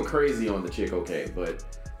 Okay, going crazy on the chick, okay, but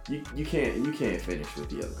you can't finish with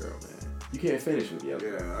the other girl, man. You can't finish with the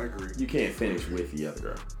other girl. Yeah, I agree. You can't finish with the other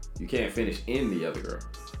girl. You can't finish in the other girl.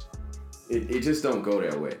 It just don't go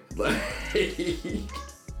that way.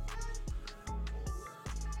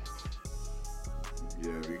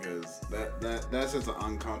 Yeah, because that's just an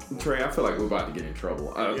uncomfortable. Trey, I feel like we're about to get in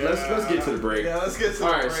trouble. Let's get to the break. Yeah, let's get to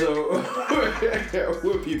All the right, break. so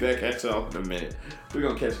we'll be back at y'all in a minute. We're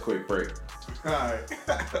gonna catch a quick break. All right.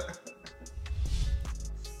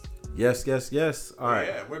 Yes. All right.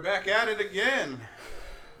 Yeah, we're back at it again.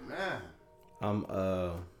 Man.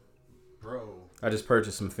 Bro. I just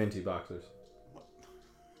purchased some Fenty Boxers.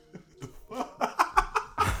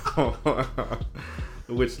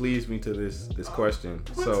 Which leads me to this question.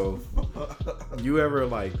 So, you ever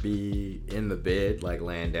like be in the bed, like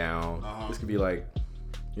laying down? This could be like,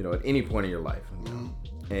 at any point in your life.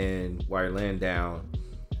 And while you're laying down,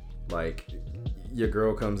 like your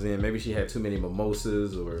girl comes in, maybe she had too many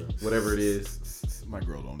mimosas or whatever it is. My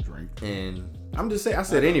girl don't drink. And I'm just saying, I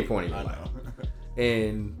said any point in your life.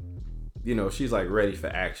 And, she's like ready for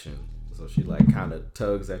action. So she like kind of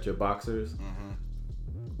tugs at your boxers.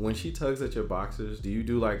 When she tugs at your boxers, do you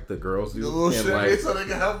do like the girls do? And like, so they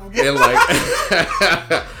can help them get and like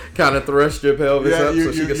kind of thrust your pelvis up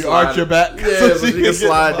so she can slide. Arch your back. Yeah, so she can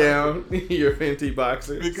slide down your Fenty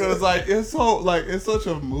Boxers. Because like it's such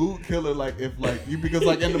a mood killer. Like if like you because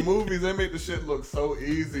like in the movies they make the shit look so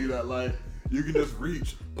easy that like you can just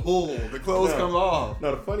reach, pull, the clothes come off.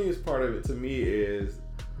 No, the funniest part of it to me is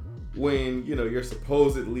when you're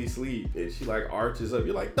supposedly asleep and she like arches up,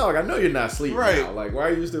 you're like, dog, I know you're not asleep now. Like, why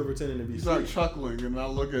are you still pretending to be asleep? You start chuckling and I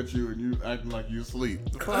look at you and you acting like you asleep.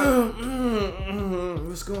 What's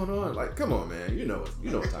going on? Like, come on, man. You know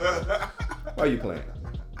what time it is. Why are you playing?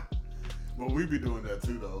 Well, we be doing that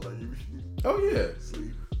too though. Like you. Oh yeah.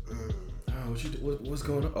 Sleep. What's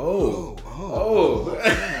going on? Oh.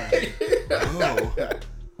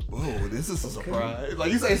 Whoa, this is a surprise.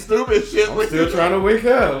 Like, you say stupid shit. I'm still trying to wake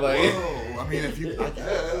up. Like, whoa. I mean, I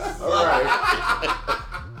guess. All right.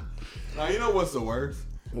 Now, you know what's the worst?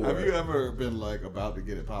 What? Have you ever been, like, about to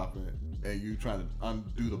get it popping and you trying to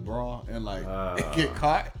undo the bra and, like, it get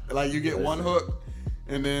caught? Like, you get one hook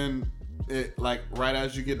and then it, like, right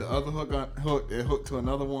as you get the other hook, it hooked to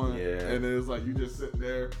another one. Yeah. And it's like you just sitting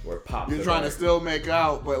there. Or it pops. You're trying to still make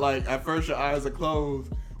out, but, like, at first your eyes are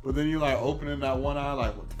closed. But then you like opening that one eye,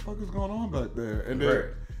 like, what the fuck is going on back there? And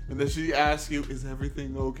then she asks you, "Is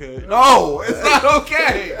everything okay?" No, it's not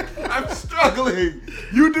okay. I'm struggling.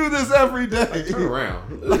 You do this every day. Turn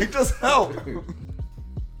around. Like, just help.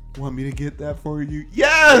 Want me to get that for you?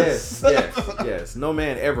 Yes. Yes. No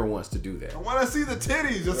man ever wants to do that. I want to see the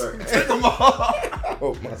titties. Just take them off. I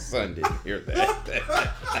hope my son didn't hear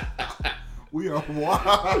that. We are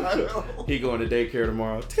wild. He going to daycare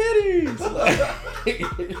tomorrow. Titties.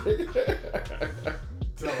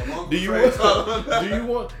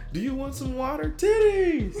 Do you want some water?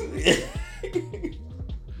 Titties.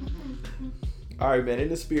 All right, man. In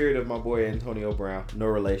the spirit of my boy Antonio Brown, no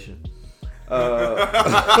relation.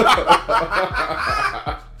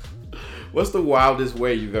 What's the wildest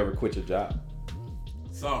way you've ever quit your job?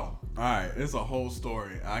 So. Alright, it's a whole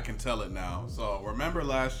story. I can tell it now. So, remember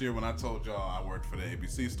last year when I told y'all I worked for the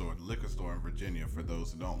ABC store, the liquor store in Virginia, for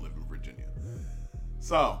those who don't live in Virginia.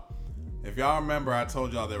 So, if y'all remember, I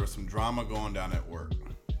told y'all there was some drama going down at work.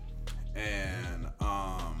 And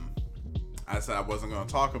I said I wasn't going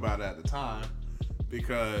to talk about it at the time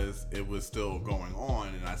because it was still going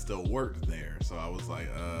on and I still worked there. So, I was like,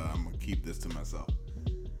 I'm going to keep this to myself.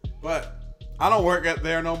 But I don't work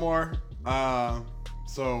there no more.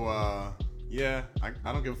 So, yeah, I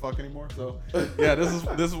don't give a fuck anymore. So, yeah, this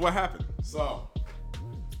is what happened. So,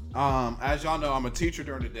 as y'all know, I'm a teacher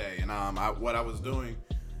during the day, and what I was doing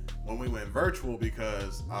when we went virtual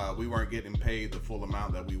because we weren't getting paid the full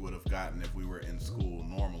amount that we would have gotten if we were in school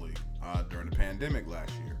normally during the pandemic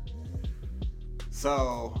last year.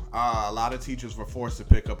 So, a lot of teachers were forced to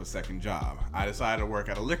pick up a second job. I decided to work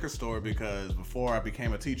at a liquor store because before I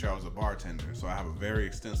became a teacher, I was a bartender. So I have a very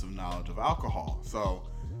extensive knowledge of alcohol. So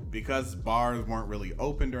because bars weren't really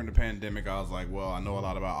open during the pandemic, I was like, well, I know a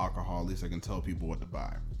lot about alcohol. At least I can tell people what to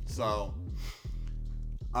buy. So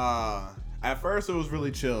at first it was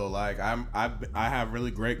really chill. Like I have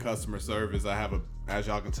really great customer service. As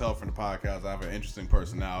y'all can tell from the podcast, I have an interesting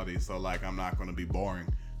personality. So like I'm not going to be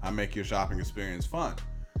boring. I make your shopping experience fun.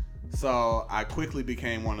 So I quickly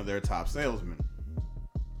became one of their top salesmen.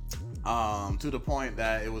 To the point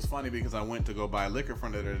that it was funny because I went to go buy liquor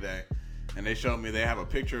from them today and they showed me they have a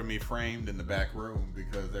picture of me framed in the back room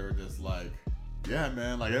because they were just like, yeah,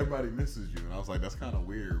 man, like everybody misses you. And I was like, that's kind of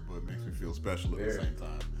weird, but it makes me feel special at the same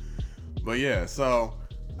time. But yeah, so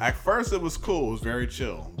at first it was cool. It was very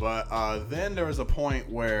chill. But then there was a point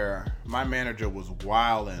where my manager was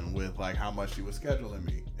wilding with like how much she was scheduling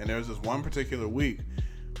me. And there was this one particular week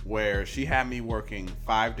where she had me working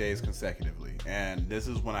 5 days consecutively. And this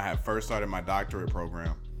is when I had first started my doctorate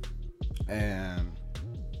program. And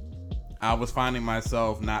I was finding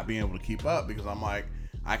myself not being able to keep up because I'm like,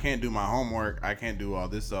 I can't do my homework. I can't do all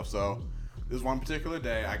this stuff. So this one particular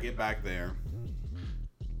day, I get back there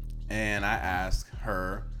and I ask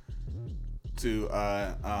her to,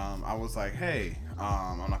 I was like, hey,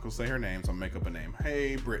 I'm not going to say her name, so I'm going to make up a name.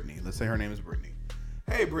 Hey, Brittany. Let's say her name is Brittany.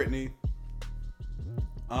 Hey, Brittany.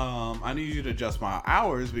 I need you to adjust my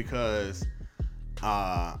hours because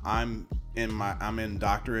I'm in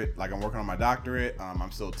doctorate, like I'm working on my doctorate.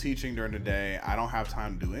 I'm still teaching during the day. I don't have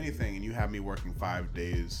time to do anything, and you have me working 5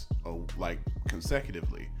 days like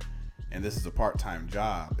consecutively. And this is a part-time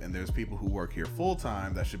job, and there's people who work here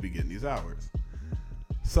full-time that should be getting these hours.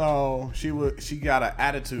 So she got an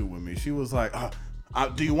attitude with me. She was like,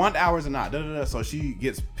 do you want hours or not? So she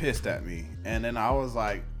gets pissed at me. And then I was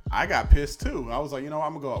like, I got pissed too. I was like, you know what?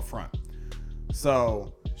 I'm gonna go up front.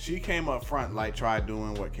 So she came up front, like tried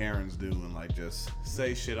doing what Karens do and like just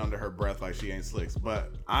say shit under her breath like she ain't slicks.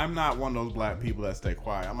 But I'm not one of those black people that stay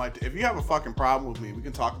quiet. I'm like, if you have a fucking problem with me, we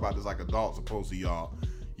can talk about this like adults opposed to y'all.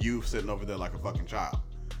 You sitting over there like a fucking child.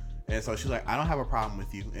 And so she's like, I don't have a problem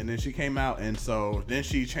with you. And then she came out, and so then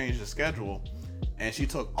she changed the schedule and she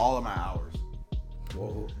took all of my hours.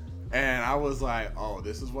 Whoa. And I was like, oh,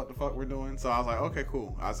 this is what the fuck we're doing? So I was like, okay,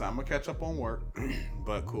 cool. I said, I'm gonna catch up on work,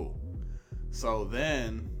 but cool. So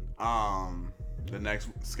then the next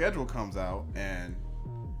schedule comes out, and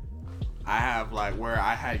I have like where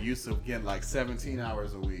I had used to get like 17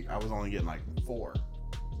 hours a week, I was only getting like 4.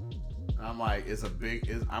 And I'm like,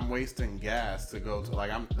 I'm wasting gas to go to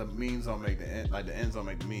like the means don't make the end, like the ends don't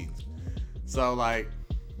make the means. So like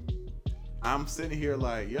I'm sitting here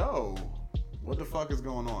like, yo, what the fuck is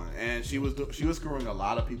going on? And she was screwing a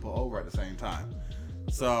lot of people over at the same time.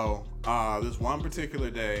 So this one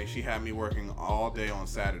particular day, she had me working all day on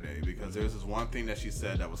Saturday because there's this one thing that she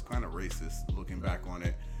said that was kind of racist looking back on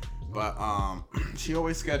it. But she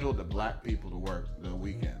always scheduled the black people to work the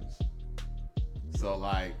weekends. So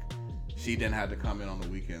like she didn't have to come in on the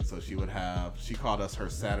weekend. So she called us her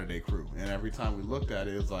Saturday crew. And every time we looked at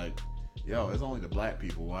it, it was like, yo, it's only the black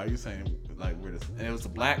people. Why are you saying like we're this? And it was the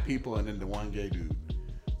black people and then the one gay dude.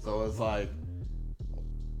 So it's like,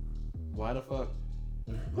 why the fuck?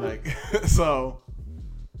 Like, so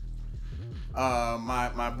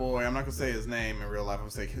my boy, I'm not gonna say his name in real life. I'm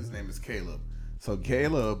gonna say his name is Caleb. So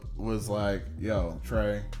Caleb was like, yo,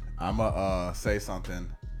 Trey, I'ma say something.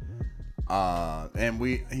 And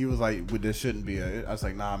he was like, well, this shouldn't be I was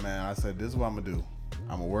like, nah, man. I said, this is what I'm gonna do.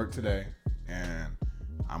 I'm gonna work today and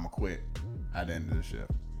I'm gonna quit at the end of the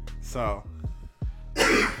shift. So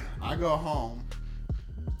I go home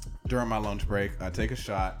during my lunch break. I take a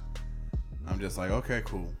shot. I'm just like, okay,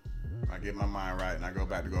 cool. I get my mind right and I go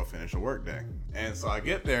back to go finish a work day. And so I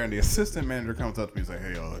get there and the assistant manager comes up to me and says,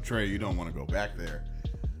 hey, Trey, you don't want to go back there.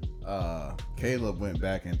 Caleb went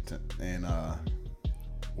back and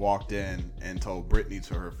walked in and told Brittany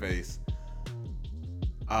to her face,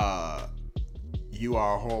 you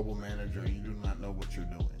are a horrible manager and you do not know what you're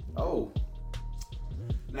doing. Oh.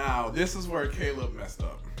 Now, this is where Caleb messed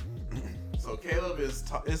up. So Caleb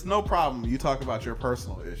it's no problem. You talk about your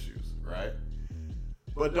personal issues, right?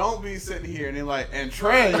 But don't be sitting here and you're like, and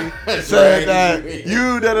Trey said that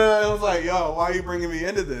you da-da-da. I was like, yo, why are you bringing me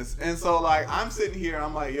into this? And so like, I'm sitting here and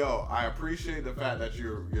I'm like, yo, I appreciate the fact that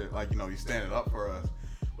you're like, you're standing up for us,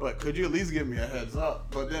 but could you at least give me a heads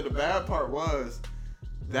up? But then the bad part was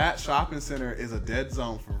that shopping center is a dead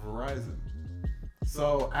zone for Verizon.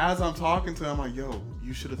 So as I'm talking to him, I'm like, yo,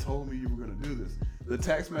 you should have told me you were going to do this. The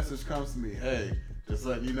text message comes to me, hey, just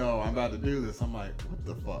letting you know I'm about to do this. I'm like, what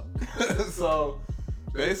the fuck? So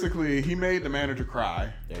basically, he made the manager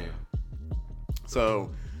cry. Damn.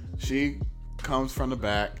 So she comes from the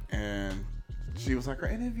back and she was like, are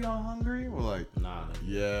any of y'all hungry? We're like, nah.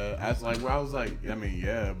 Yeah. I was like, I mean,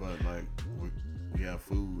 yeah, but like we have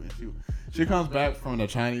food. And she comes back from the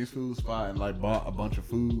Chinese food spot and like bought a bunch of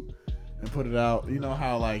food and put it out. You know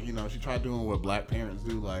how like, she tried doing what black parents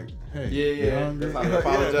do, like, hey, yeah. Hungry? I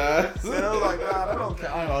apologize. And I was like, nah, that don't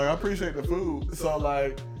count. I appreciate the food. So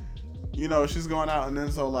like, she's going out and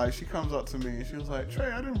then so like she comes up to me and she was like,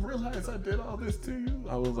 Trey, I didn't realize I did all this to you.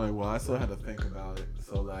 I was like, well, I still had to think about it.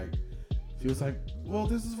 So like, she was like, well,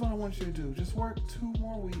 this is what I want you to do. Just work 2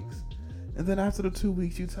 more weeks And then after the 2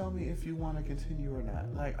 weeks, you tell me if you want to continue or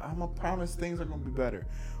not. Like, I'm going to promise things are going to be better.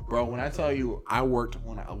 Bro, when I tell you I worked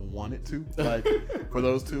when I wanted to, like, for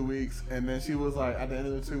those 2 weeks. And then she was like, at the end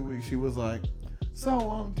of the 2 weeks, she was like,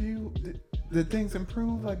 so, did things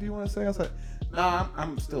improve? Like, do you want to say? I was like, nah,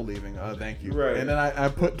 I'm still leaving. Thank you. Right. And then I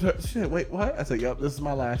put, wait, what? I said, yep, this is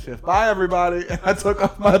my last shift. Bye, everybody. And I took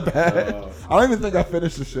off my badge. I don't even think I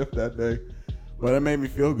finished the shift that day. But it made me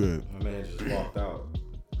feel good. My man just walked out.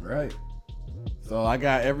 Right. So I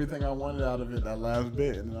got everything I wanted out of it that last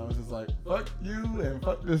bit. And I was just like, fuck you and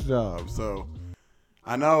fuck this job. So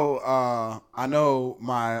I know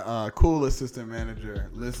my cool assistant manager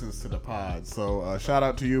listens to the pod. So shout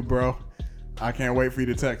out to you, bro. I can't wait for you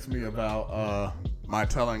to text me about my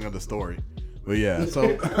telling of the story. But yeah,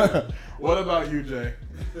 so what about you, Jay?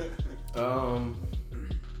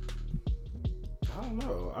 I don't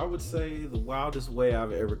know. I would say the wildest way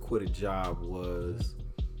I've ever quit a job was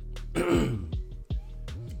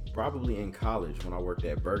probably in college when I worked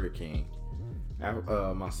at Burger King.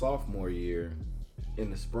 My sophomore year,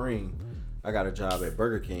 in the spring, I got a job at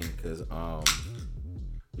Burger King because,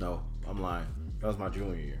 no, I'm lying. That was my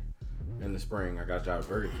junior year. In the spring, I got a job at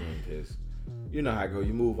Burger King because you know how I go.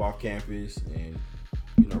 You move off campus and,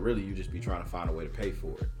 really you just be trying to find a way to pay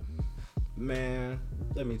for it. Man,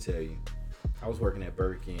 let me tell you. I was working at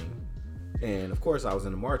Burger King, and of course I was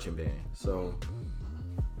in the marching band. So,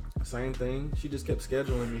 same thing. She just kept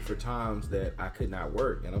scheduling me for times that I could not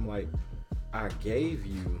work. And I'm like, I gave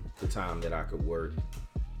you the time that I could work.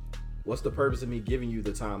 What's the purpose of me giving you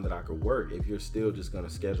the time that I could work if you're still just going to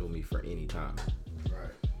schedule me for any time?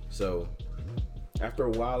 Right. So, after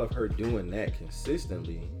a while of her doing that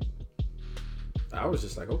consistently, I was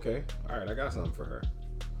just like, okay, all right, I got something for her.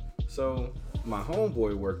 So, my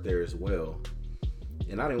homeboy worked there as well,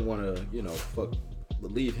 and I didn't want to,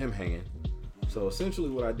 leave him hanging. So essentially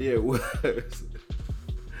what I did was,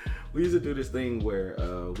 we used to do this thing where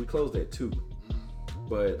we closed at 2,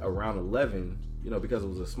 but around 11, because it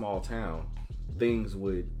was a small town, things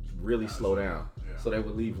would really slow down. Yeah. So they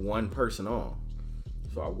would leave one person on.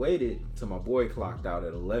 So I waited till my boy clocked out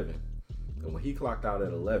at 11, and when he clocked out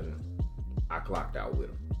at 11, I clocked out with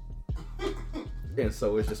him. And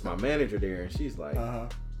so it's just my manager there, and she's like, well,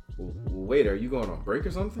 wait, are you going on break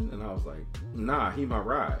or something? And I was like, nah, he my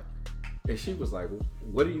ride. And she was like,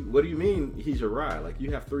 what do you mean he's your ride? Like,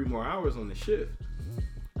 you have 3 more hours on the shift.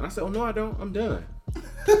 And I said, oh, no, I don't. I'm done.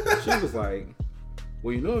 She was like,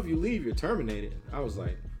 well, if you leave, you're terminated. I was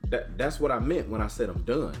like, that's what I meant when I said I'm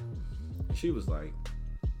done. And she was like,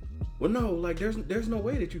 well, no, like, there's no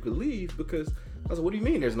way that you could leave because... I said, what do you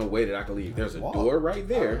mean there's no way that I can leave? There's a door right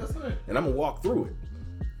there, and I'm gonna walk through it.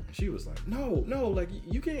 And she was like, no, like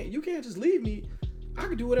you can't just leave me. I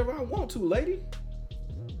can do whatever I want to, lady.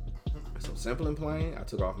 So simple and plain, I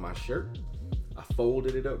took off my shirt, I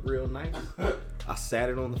folded it up real nice, I sat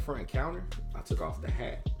it on the front counter, I took off the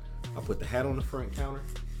hat, I put the hat on the front counter,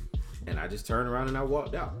 and I just turned around and I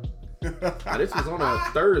walked out. Now, this was on a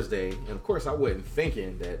Thursday, and of course I wasn't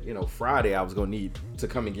thinking that, Friday I was gonna need to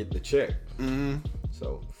come and get the check. Mm-hmm.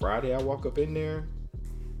 So Friday I walk up in there,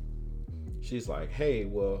 she's like, hey,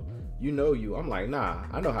 well, you. I'm like, nah,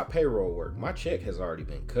 I know how payroll work. My check has already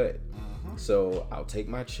been cut. Mm-hmm. So I'll take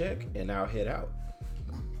my check and I'll head out.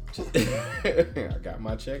 I got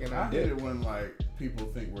my check and I did. I hate it when like people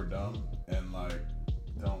think we're dumb and like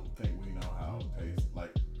don't think we know how to pay.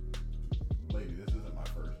 Like, lady, this isn't my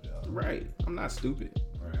first job. Right. I'm not stupid.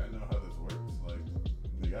 Right. I know how this works.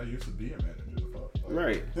 Like, I used to be a manager.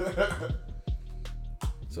 Right.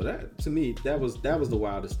 So that, to me, that was the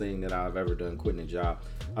wildest thing that I've ever done, quitting a job.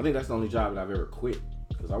 I think that's the only job that I've ever quit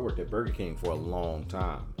because I worked at Burger King for a long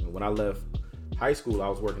time. And when I left high school, I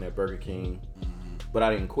was working at Burger King, but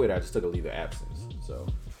I didn't quit. I just took a leave of absence. So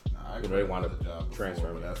they wound up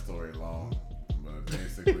transferring me. That story long, but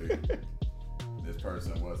basically, this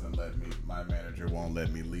person wasn't letting me. My manager won't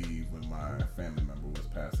let me leave when my family member was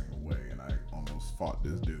passing away, and I almost fought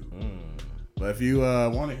this dude. But if you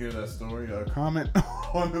want to hear that story, comment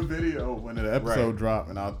on the video when the episode drop,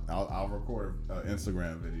 and I'll record an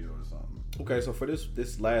Instagram video or something. Okay, so for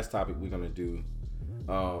this last topic we're gonna do,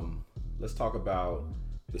 let's talk about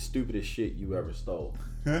the stupidest shit you ever stole.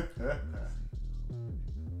 Okay,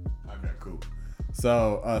 cool.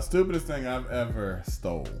 So, stupidest thing I've ever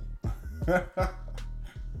stole.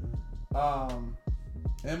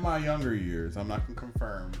 In my younger years, I'm not gonna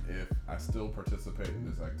confirm if I still participate in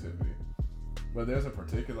this activity. But there's a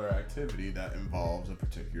particular activity that involves a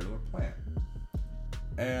particular plant.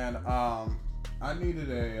 And I needed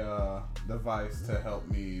a device to help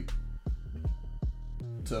me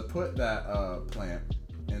to put that plant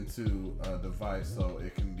into a device so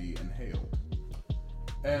it can be inhaled.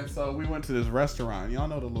 And so we went to this restaurant. Y'all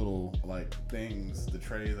know the little like things, the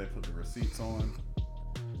trays they put the receipts on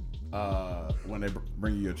when they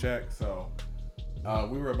bring you your check. So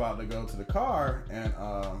we were about to go to the car and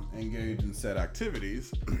engage in said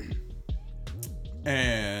activities,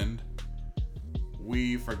 and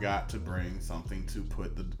we forgot to bring something to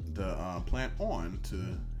put the plant on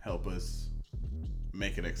to help us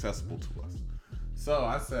make it accessible to us. So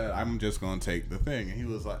I said, I'm just going to take the thing. And he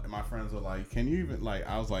was like, my friends were like, can you even, like,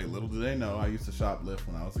 I was like, little do they know, I used to shoplift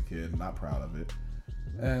when I was a kid, not proud of it.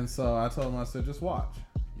 And so I told him, I said, just watch.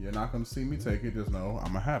 You're not going to see me take it, just know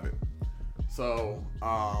I'm going to have it. So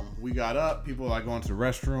we got up, people were like going to the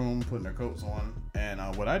restroom, putting their coats on.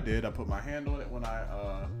 And what I did, I put my hand on it when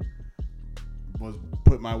I was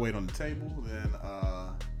put my weight on the table. Then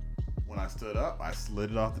when I stood up, I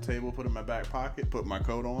slid it off the table, put it in my back pocket, put my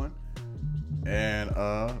coat on, and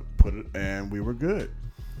put it, and we were good.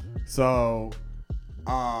 So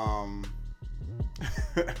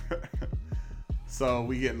so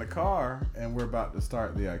we get in the car and we're about to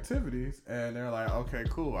start the activities, and they're like, okay,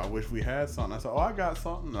 cool, I wish we had something. I said, oh, I got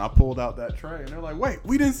something. And I pulled out that tray, and they're like, wait,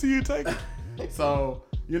 we didn't see you take it. So,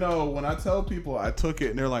 you know, when I tell people I took it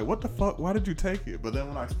and they're like, what the fuck, why did you take it? But then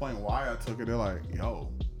when I explain why I took it, they're like,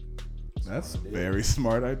 yo, that's a very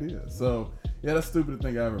smart idea. So yeah, that's the stupidest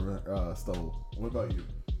thing I ever stole. What about you?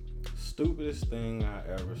 Stupidest thing I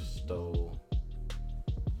ever stole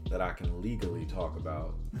that I can legally talk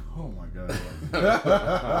about. Oh my God.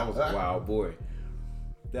 I was a wild boy.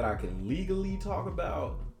 That I can legally talk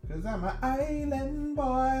about. Cause I'm an island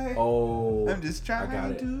boy. Oh, I'm just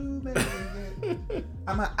trying to make it.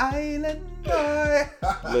 I'm an island boy.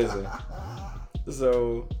 Listen.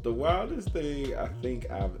 So the wildest thing I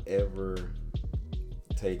think I've ever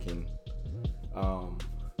taken.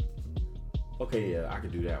 Okay, yeah, I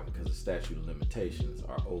could do that one because the statute of limitations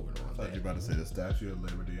are over on I thought that. you were about to say the Statue of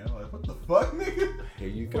Liberty. I'm like, what the fuck, nigga? Here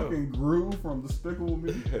you go. Fucking Gru from Despicable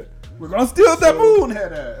Me. We're gonna steal that moon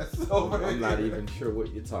head ass. I'm not even sure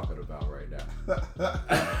what you're talking about right now.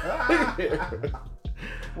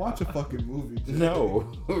 Watch a fucking movie, dude.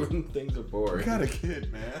 No, things are boring. You got a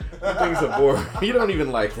kid, man. Things are boring. You don't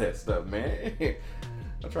even like that stuff, man.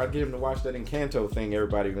 I tried to get him to watch that Encanto thing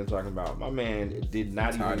everybody been talking about. My man did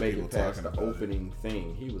not even make it past the opening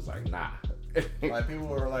thing. He was like, nah. Like, people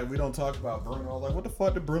were like, we don't talk about Bruno. Like, what the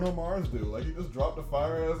fuck did Bruno Mars do? Like, he just dropped a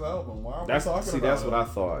fire-ass album. Why are we talking about it? That's what I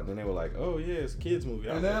thought. Then they were like, oh, yeah, it's a kid's movie.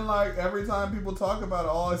 And then, like, every time people talk about it,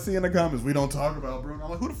 all I see in the comments, we don't talk about Bruno.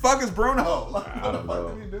 I'm like, who the fuck is Bruno? Like, what the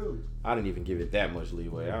fuck did he do? I didn't even give it that much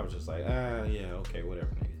leeway. I was just like, yeah, okay,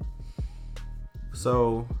 whatever, nigga.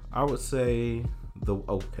 So, I would say...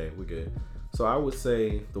 Okay, we're good. So I would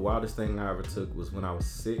say the wildest thing I ever took was when I was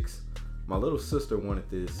 6. My little sister wanted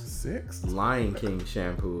this 6 Lion King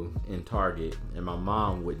shampoo in Target, and my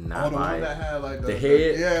mom would not buy it. That had like the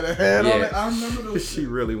head. The head on it. I remember those. She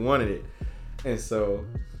really wanted it, and so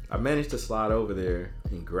I managed to slide over there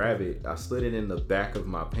and grab it. I slid it in the back of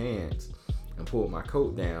my pants and pulled my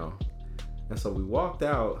coat down. And so we walked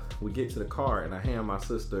out. We get to the car, and I hand my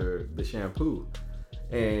sister the shampoo,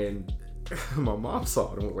 and my mom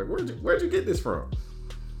saw it and was like, where'd you get this from?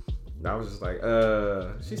 And I was just like,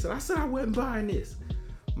 she said, I wasn't buying this.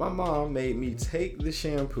 My mom made me take the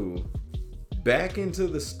shampoo back into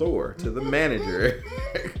the store to the manager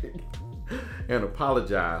and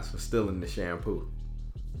apologize for stealing the shampoo.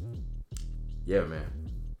 Yeah, man.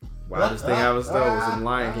 Wildest thing I ever stole was some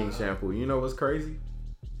Lion King shampoo. You know what's crazy?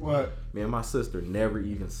 What? Me and my sister never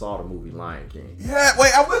even saw the movie Lion King. Yeah,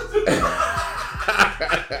 wait, I was...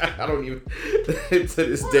 I don't even, to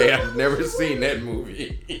this day, I've never seen that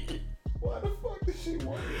movie. Why the fuck did she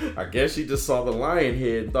want it? I guess she just saw the lion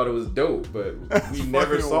head and thought it was dope, but we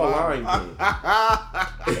never saw Lion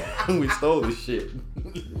King. We stole the shit.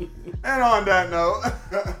 And on that note...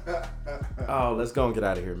 Oh, let's go and get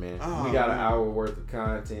out of here, man. We got an hour worth of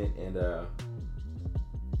content, and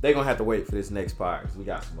they're going to have to wait for this next part because we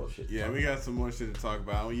got some more shit. Yeah, we got some more shit to talk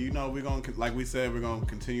about. You know, we're going to, like we said, we're going to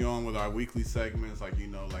continue on with our weekly segments, like, you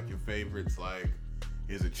know, like your favorites, like,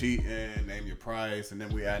 is it cheating, name your price, and then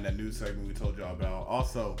we add that new segment we told y'all about.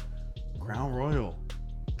 Also, Crown Royal,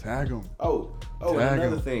 tag them. Oh, and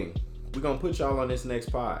another thing. We're going to put y'all on this next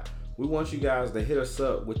pod. We want you guys to hit us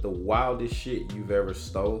up with the wildest shit you've ever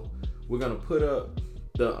stole. We're going to put up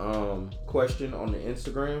the question on the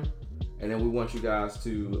Instagram. And then we want you guys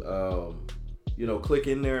to, click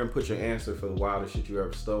in there and put your answer for the wildest shit you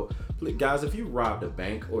ever stole. Guys, if you robbed a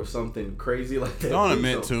bank or something crazy like that, don't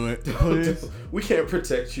admit to it, please. We can't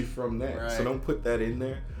protect you from that, right. So don't put that in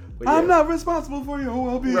there. But I'm not responsible for your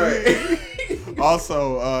well-being. Right.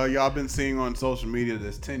 Also, y'all been seeing on social media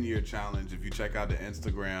this 10-year challenge. If you check out the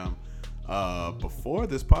Instagram before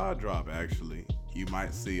this pod drop, actually, you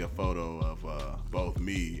might see a photo of both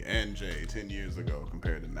me and Jay 10 years ago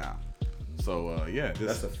compared to now. So, yeah.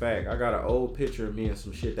 That's a fact. I got an old picture of me and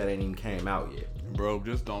some shit that ain't even came out yet. Bro,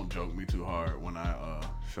 just don't joke me too hard when I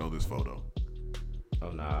show this photo. Oh,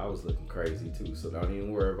 nah, I was looking crazy, too, so don't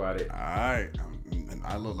even worry about it. All right.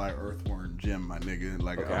 I look like Earthworm Jim, my nigga.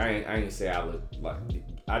 Like, okay, I ain't say I look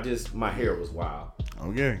like... my hair was wild.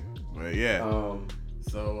 Okay. Well, yeah.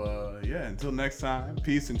 So, yeah, until next time,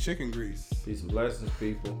 peace and chicken grease. Peace and blessings,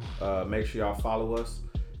 people. Make sure y'all follow us.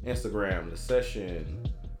 Instagram, the session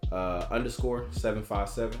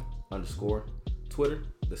 _757 _ Twitter,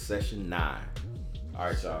 the session 9. All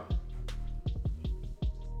right, y'all.